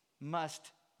 these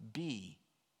must be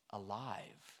alive.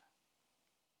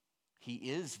 He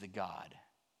is the God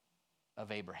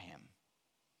of Abraham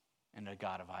and the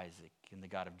God of Isaac and the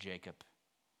God of Jacob.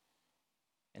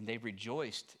 And they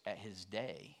rejoiced at his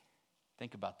day.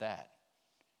 Think about that.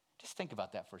 Just think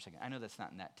about that for a second. I know that's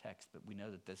not in that text, but we know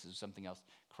that this is something else.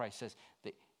 Christ says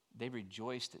they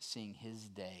rejoiced at seeing his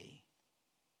day.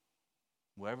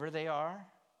 Wherever they are,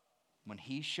 when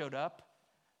he showed up,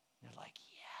 they're like,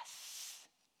 yes,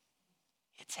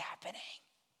 it's happening.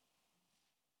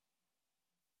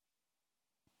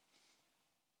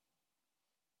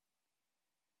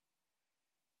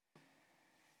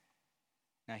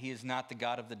 Now, he is not the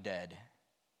God of the dead,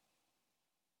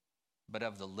 but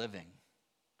of the living.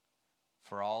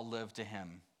 For all live to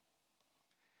him.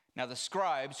 Now the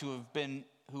scribes who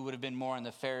would have been more in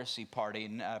the Pharisee party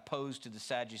and opposed to the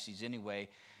Sadducees anyway,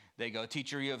 they go,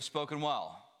 teacher, you have spoken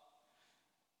well.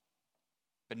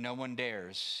 But no one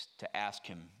dares to ask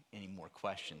him any more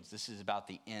questions. This is about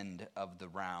the end of the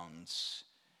rounds.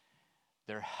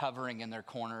 They're hovering in their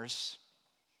corners.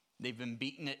 They've been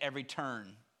beaten at every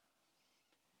turn.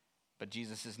 But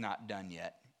Jesus is not done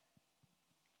yet.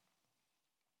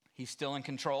 He's still in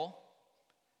control.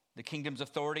 The kingdom's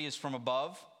authority is from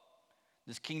above.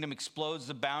 This kingdom explodes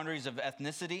the boundaries of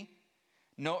ethnicity.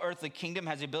 No earthly kingdom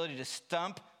has the ability to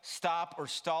stop, or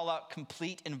stall out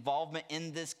complete involvement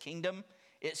in this kingdom.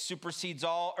 It supersedes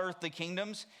all earthly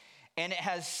kingdoms, and it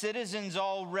has citizens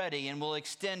already and will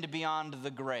extend beyond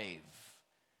the grave.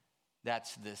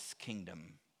 That's this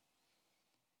kingdom.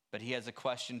 But he has a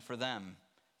question for them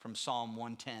from Psalm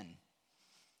 110.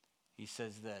 He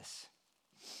says this.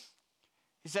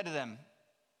 He said to them,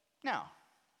 "Now,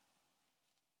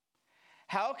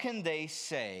 how can they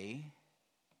say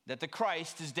that the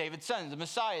Christ is David's son, the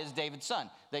Messiah is David's son?"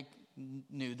 They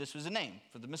knew this was a name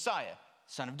for the Messiah,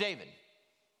 son of David.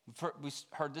 We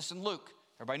heard this in Luke.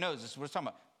 Everybody knows this is what it's talking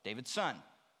about, David's son.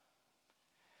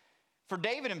 For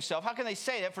David himself, how can they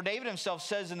say that? For David himself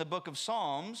says in the book of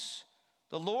Psalms,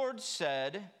 "The Lord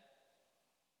said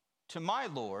to my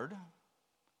Lord,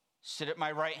 sit at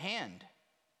my right hand,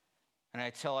 and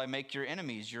until I make your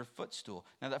enemies your footstool."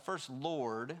 Now that first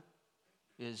Lord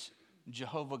is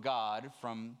Jehovah God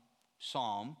from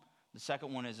Psalm. The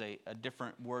second one is a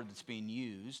different word that's being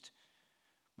used.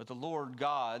 But the Lord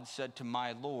God said to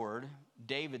my Lord,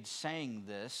 David saying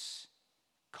this,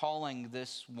 calling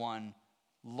this one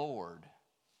Lord.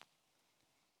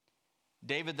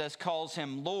 David thus calls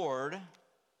him Lord.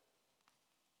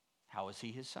 How is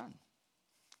he his son?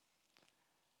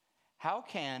 How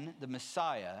can the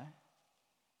Messiah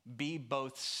be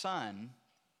both son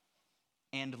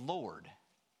and Lord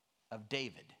of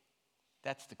David?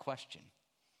 That's the question.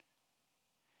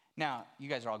 Now, you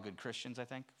guys are all good Christians, I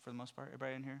think, for the most part.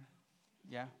 Everybody in here?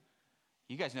 Yeah?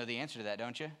 You guys know the answer to that,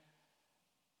 don't you?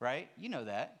 Right? You know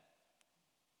that.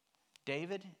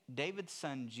 David's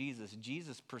son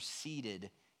Jesus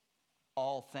preceded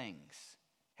all things.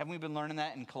 Haven't we been learning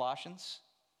that in Colossians?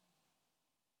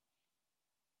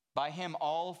 By him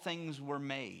all things were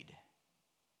made.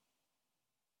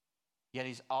 Yet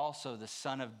he's also the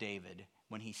son of David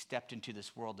when he stepped into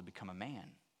this world to become a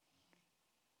man.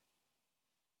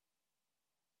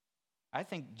 I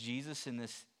think Jesus in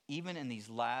this, even in these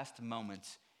last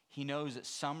moments, he knows that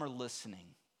some are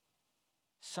listening.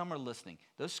 Some are listening.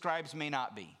 Those scribes may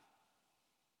not be,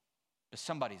 but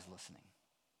somebody's listening.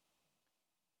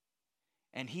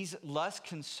 And he's less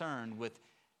concerned with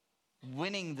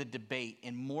winning the debate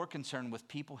and more concerned with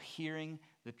people hearing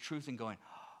the truth and going,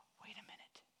 "Oh, wait a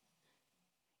minute."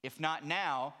 If not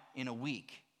now, in a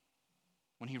week,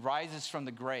 when he rises from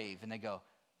the grave and they go,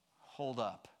 "Hold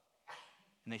up."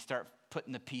 And they start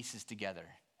putting the pieces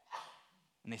together.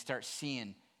 And they start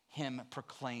seeing him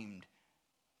proclaimed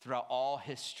throughout all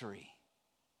history.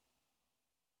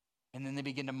 And then they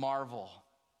begin to marvel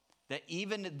that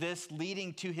even this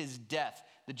leading to his death,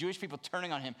 the Jewish people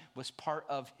turning on him, was part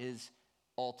of his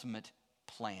ultimate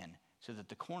plan so that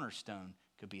the cornerstone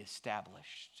could be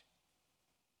established.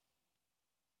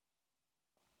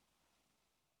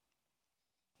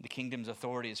 The kingdom's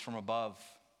authority is from above.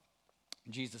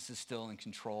 Jesus is still in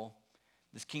control.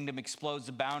 This kingdom explodes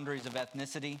the boundaries of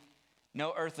ethnicity.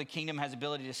 No earthly kingdom has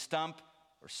ability to stump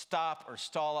or stop or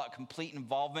stall out complete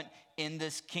involvement in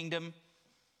this kingdom.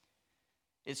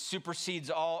 It supersedes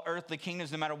all earthly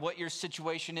kingdoms. No matter what your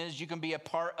situation is, you can be a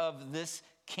part of this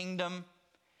kingdom.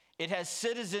 It has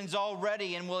citizens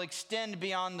already and will extend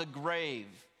beyond the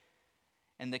grave.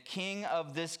 And the king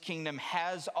of this kingdom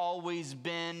has always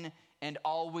been and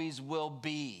always will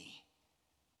be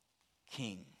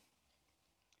king.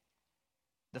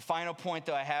 The final point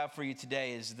that I have for you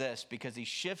today is this, because he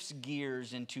shifts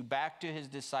gears into back to his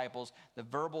disciples. The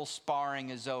verbal sparring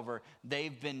is over.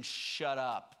 They've been shut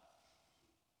up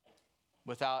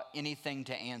without anything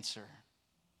to answer.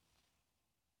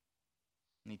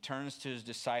 And he turns to his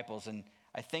disciples, and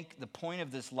I think the point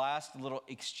of this last little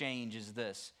exchange is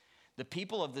this. The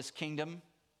people of this kingdom,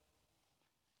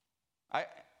 I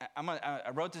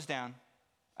wrote this down.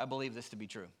 I believe this to be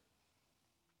true.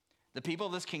 The people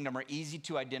of this kingdom are easy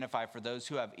to identify for those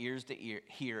who have ears to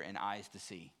hear and eyes to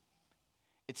see.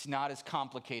 It's not as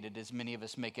complicated as many of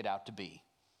us make it out to be.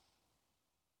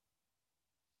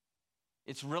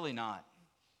 It's really not.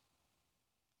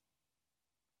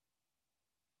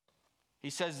 He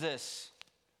says this.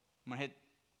 I'm going to hit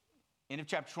end of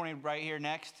chapter 20 right here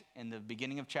next, and the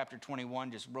beginning of chapter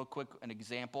 21, just real quick, an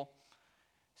example.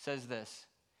 Says this.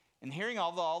 In hearing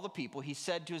all the people, he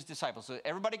said to his disciples, so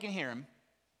everybody can hear him.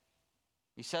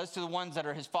 He says to the ones that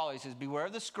are his followers, he says, beware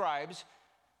of the scribes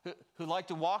who like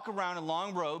to walk around in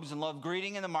long robes and love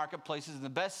greeting in the marketplaces and the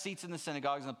best seats in the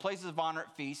synagogues and the places of honor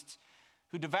at feasts,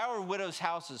 who devour widows'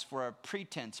 houses for a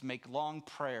pretense, make long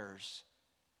prayers.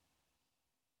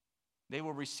 They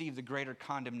will receive the greater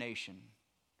condemnation.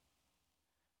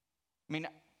 I mean,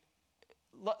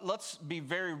 let's be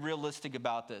very realistic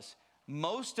about this.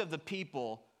 Most of the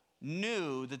people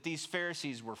knew that these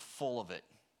Pharisees were full of it.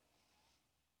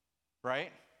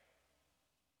 Right?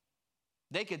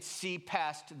 They could see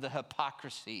past the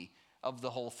hypocrisy of the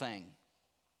whole thing.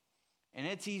 And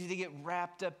it's easy to get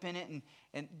wrapped up in it.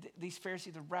 And these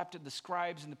Pharisees are wrapped up, the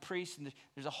scribes and the priests. And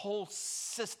there's a whole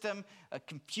system, a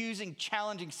confusing,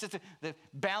 challenging system, the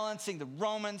balancing the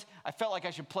Romans. I felt like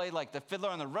I should play like the Fiddler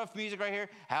on the Roof music right here.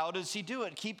 How does he do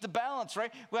it? Keep the balance,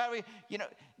 right? Well,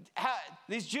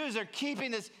 these Jews are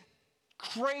keeping this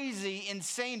crazy,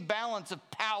 insane balance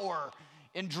of power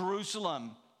in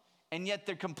Jerusalem. And yet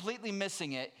they're completely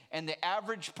missing it. And the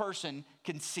average person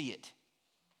can see it.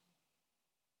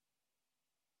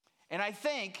 And I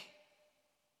think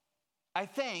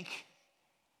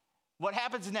what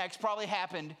happens next probably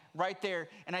happened right there.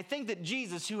 And I think that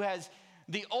Jesus, who has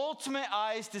the ultimate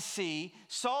eyes to see,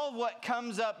 saw what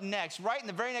comes up next, right in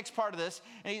the very next part of this.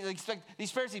 And he's like,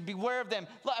 these Pharisees, beware of them.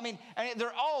 I mean,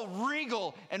 they're all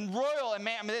regal and royal. And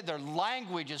man, their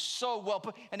language is so well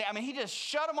put. And he just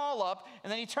shut them all up.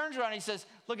 And then he turns around and he says,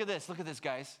 look at this,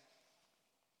 guys.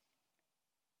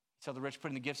 So the rich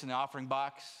putting the gifts in the offering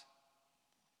box.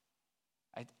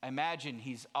 I imagine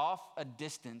he's off a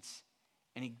distance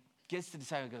and he gets to the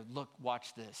disciple and goes, look,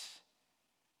 watch this.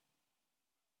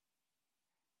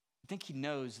 I think he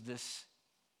knows this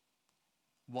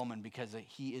woman because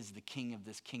he is the king of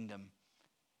this kingdom.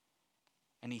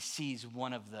 And he sees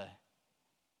one of the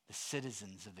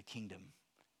citizens of the kingdom.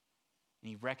 And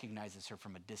he recognizes her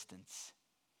from a distance.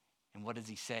 And what does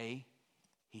he say?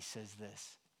 He says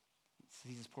this. He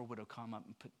sees this poor widow come up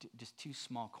and put just 2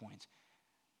 small coins.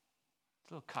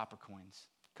 Little copper coins,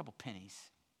 a couple pennies.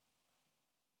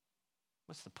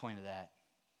 What's the point of that?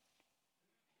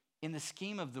 In the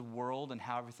scheme of the world and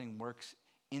how everything works,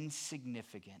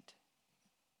 insignificant.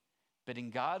 But in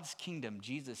God's kingdom,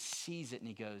 Jesus sees it and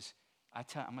he goes, I'm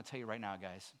going to tell you right now,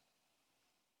 guys.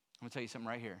 I'm going to tell you something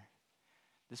right here.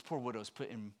 This poor widow's put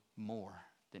in more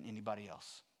than anybody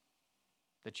else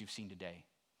that you've seen today.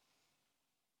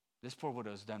 This poor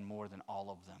widow's done more than all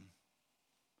of them.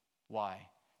 Why?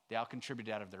 They all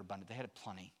contributed out of their abundance. They had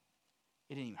plenty.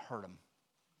 It didn't even hurt them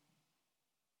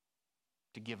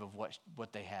to give of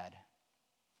what they had.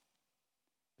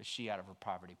 But she, out of her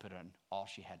poverty, put on all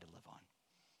she had to live on.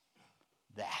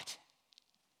 That's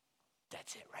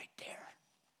it right there.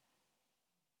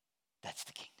 That's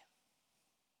the kingdom.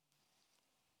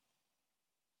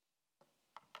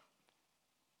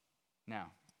 Now,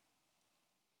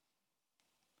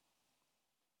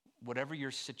 whatever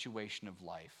your situation of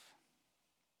life,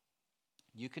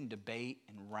 you can debate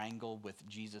and wrangle with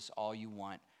Jesus all you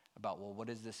want about, well, what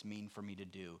does this mean for me to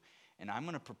do? And I'm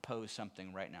going to propose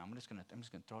something right now. I'm just going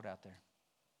to throw it out there.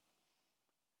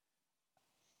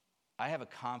 I have a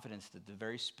confidence that the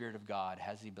very Spirit of God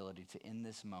has the ability to, in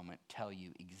this moment, tell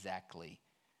you exactly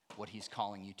what he's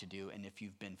calling you to do and if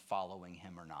you've been following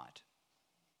him or not.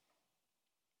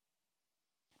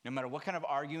 No matter what kind of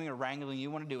arguing or wrangling you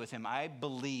want to do with him, I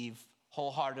believe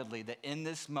wholeheartedly that in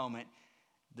this moment,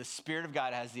 the Spirit of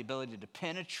God has the ability to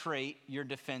penetrate your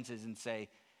defenses and say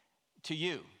to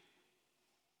you,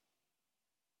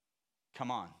 come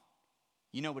on.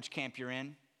 You know which camp you're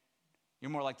in.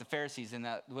 You're more like the Pharisees than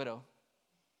that widow.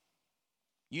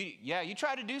 You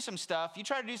try to do some stuff. You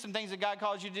try to do some things that God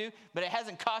calls you to do, but it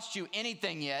hasn't cost you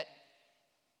anything yet.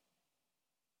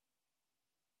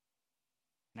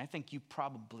 And I think you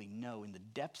probably know in the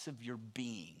depths of your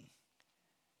being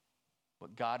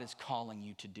what God is calling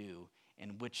you to do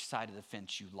and which side of the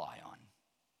fence you lie on.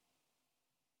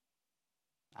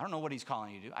 I don't know what he's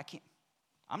calling you to do.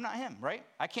 I'm not him, right?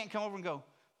 I can't come over and go,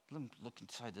 let me look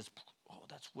inside this.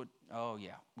 Oh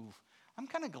yeah. Oof. I'm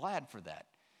kind of glad for that.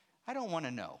 I don't want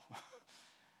to know.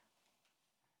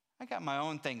 I got my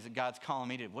own things that God's calling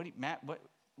me to do. Matt, what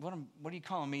are you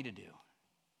calling me to do?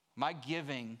 Am I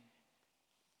giving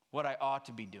what I ought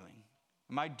to be doing?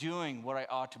 Am I doing what I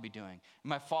ought to be doing?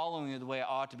 Am I following you the way I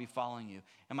ought to be following you?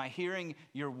 Am I hearing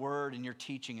your word and your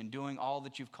teaching and doing all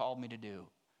that you've called me to do?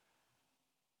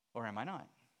 Or am I not?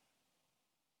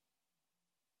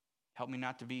 Help me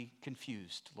not to be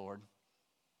confused, Lord.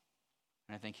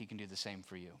 And I think he can do the same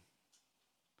for you.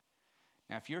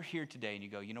 Now, if you're here today and you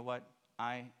go, you know what?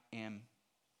 I am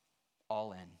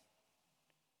all in.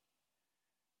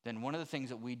 Then one of the things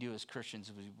that we do as Christians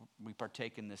is we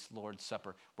partake in this Lord's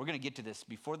Supper. We're going to get to this.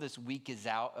 Before this week is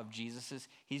out of Jesus's,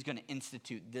 he's going to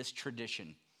institute this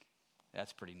tradition.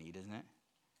 That's pretty neat, isn't it?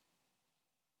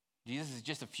 Jesus is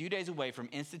just a few days away from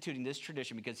instituting this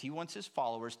tradition because he wants his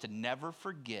followers to never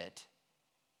forget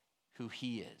who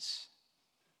he is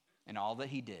and all that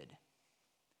he did.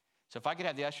 So if I could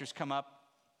have the ushers come up,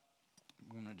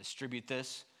 I'm going to distribute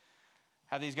this.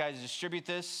 Have these guys distribute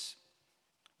this.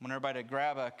 I want everybody to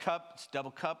grab a cup. It's a double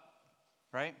cup,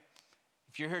 right?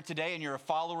 If you're here today and you're a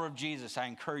follower of Jesus, I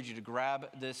encourage you to grab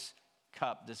this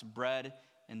cup, this bread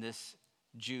and this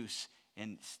juice,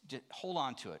 and just hold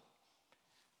on to it.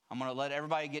 I'm going to let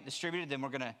everybody get distributed. Then we're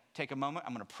going to take a moment.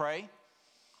 I'm going to pray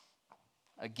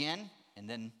again, and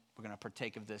then we're going to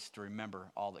partake of this to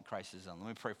remember all that Christ has done. Let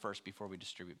me pray first before we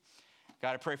distribute.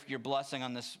 God, I pray for your blessing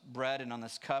on this bread and on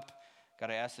this cup. God,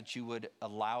 I ask that you would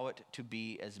allow it to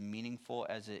be as meaningful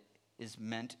as it is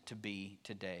meant to be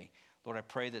today. Lord, I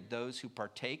pray that those who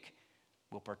partake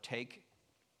will partake,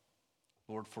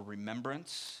 Lord, for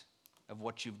remembrance of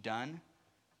what you've done,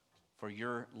 for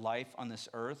your life on this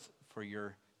earth, for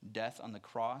your death on the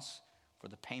cross, for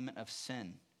the payment of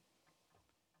sin.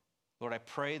 Lord, I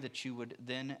pray that you would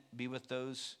then be with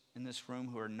those in this room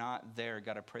who are not there.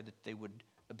 God, I pray that they would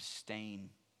abstain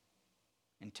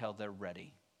until they're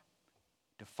ready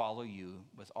to follow you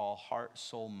with all heart,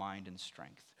 soul, mind, and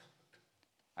strength.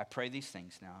 I pray these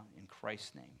things now in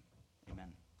Christ's name.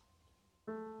 Amen.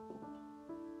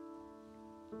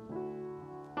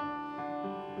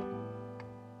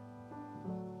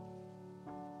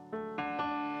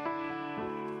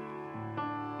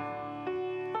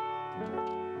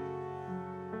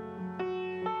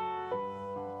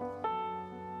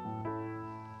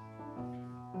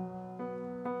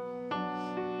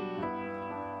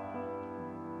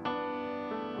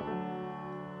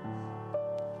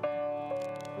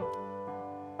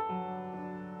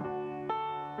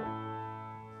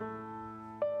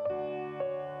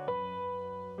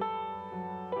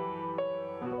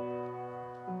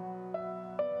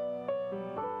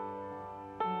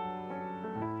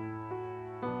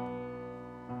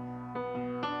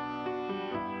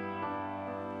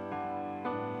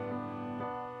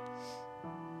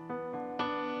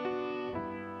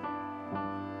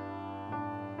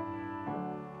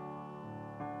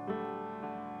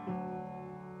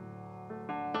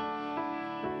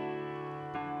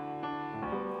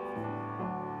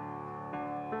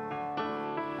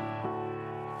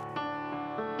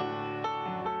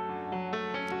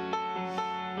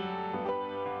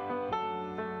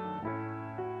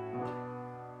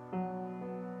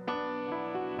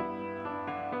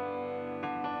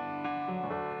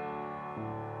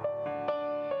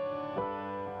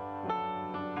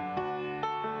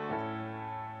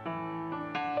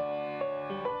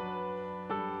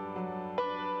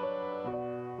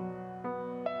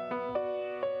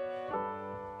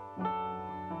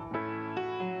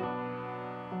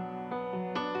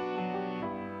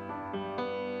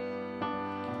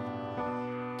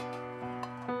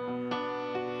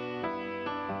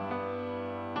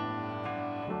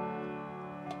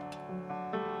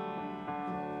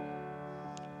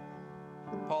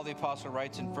 Paul the Apostle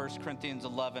writes in 1 Corinthians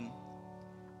 11,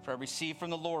 "For I received from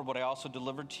the Lord what I also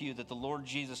delivered to you, that the Lord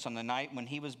Jesus, on the night when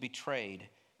he was betrayed,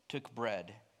 took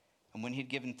bread. And when he had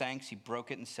given thanks, he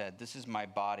broke it and said, 'This is my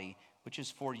body, which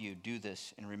is for you. Do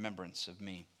this in remembrance of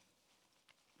me.'"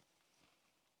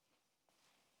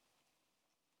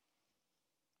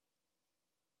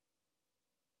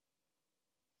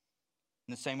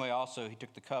 In the same way also, he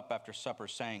took the cup after supper,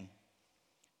 saying,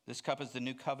 "This cup is the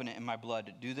new covenant in my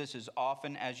blood. Do this as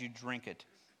often as you drink it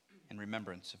in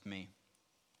remembrance of me."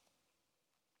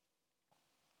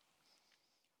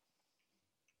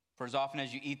 For as often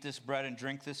as you eat this bread and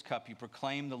drink this cup, you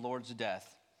proclaim the Lord's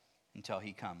death until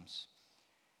he comes.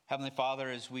 Heavenly Father,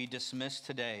 as we dismiss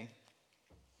today,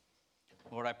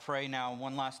 Lord, I pray now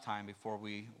one last time before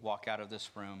we walk out of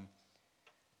this room.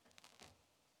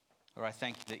 Lord, I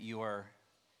thank you that you are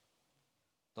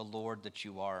the Lord that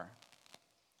you are.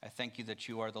 I thank you that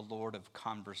you are the Lord of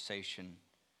conversation.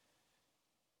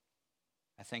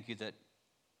 I thank you that,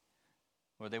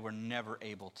 Lord, they were never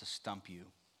able to stump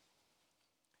you.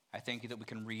 I thank you that we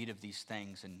can read of these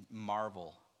things and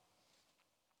marvel.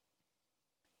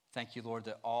 Thank you, Lord,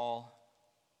 that all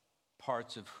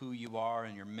parts of who you are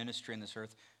and your ministry in this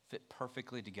earth fit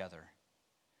perfectly together.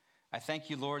 I thank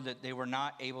you, Lord, that they were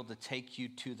not able to take you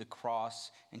to the cross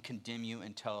and condemn you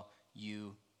until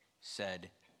you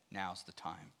said, "Now's the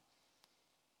time."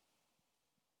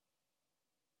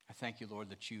 I thank you, Lord,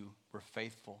 that you were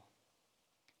faithful.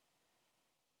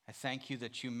 I thank you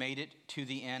that you made it to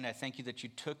the end. I thank you that you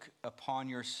took upon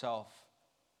yourself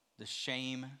the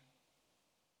shame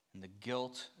and the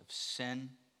guilt of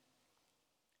sin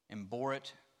and bore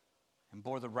it and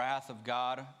bore the wrath of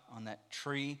God on that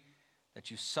tree,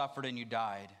 that you suffered and you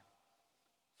died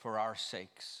for our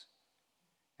sakes.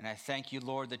 And I thank you,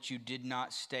 Lord, that you did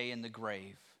not stay in the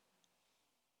grave,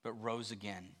 but rose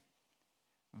again,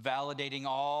 validating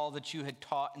all that you had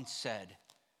taught and said.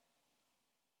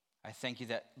 I thank you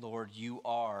that, Lord, you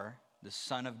are the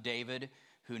Son of David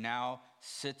who now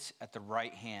sits at the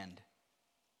right hand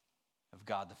of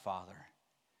God the Father.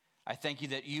 I thank you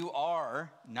that you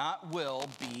are, not will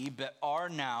be, but are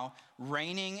now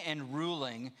reigning and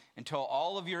ruling until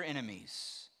all of your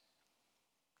enemies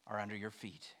are under your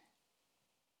feet.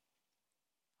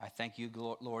 I thank you,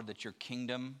 Lord, that your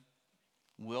kingdom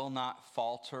will not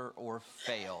falter or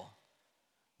fail,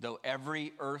 though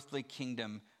every earthly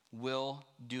kingdom will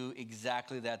do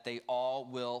exactly that. They all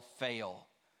will fail.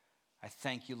 I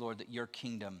thank you, Lord, that your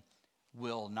kingdom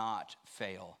will not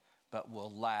fail, but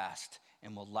will last,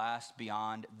 and will last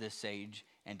beyond this age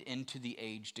and into the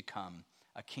age to come,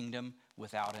 a kingdom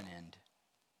without an end.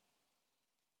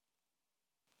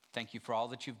 Thank you for all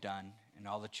that you've done and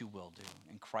all that you will do.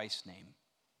 In Christ's name,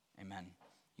 amen.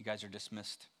 You guys are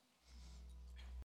dismissed.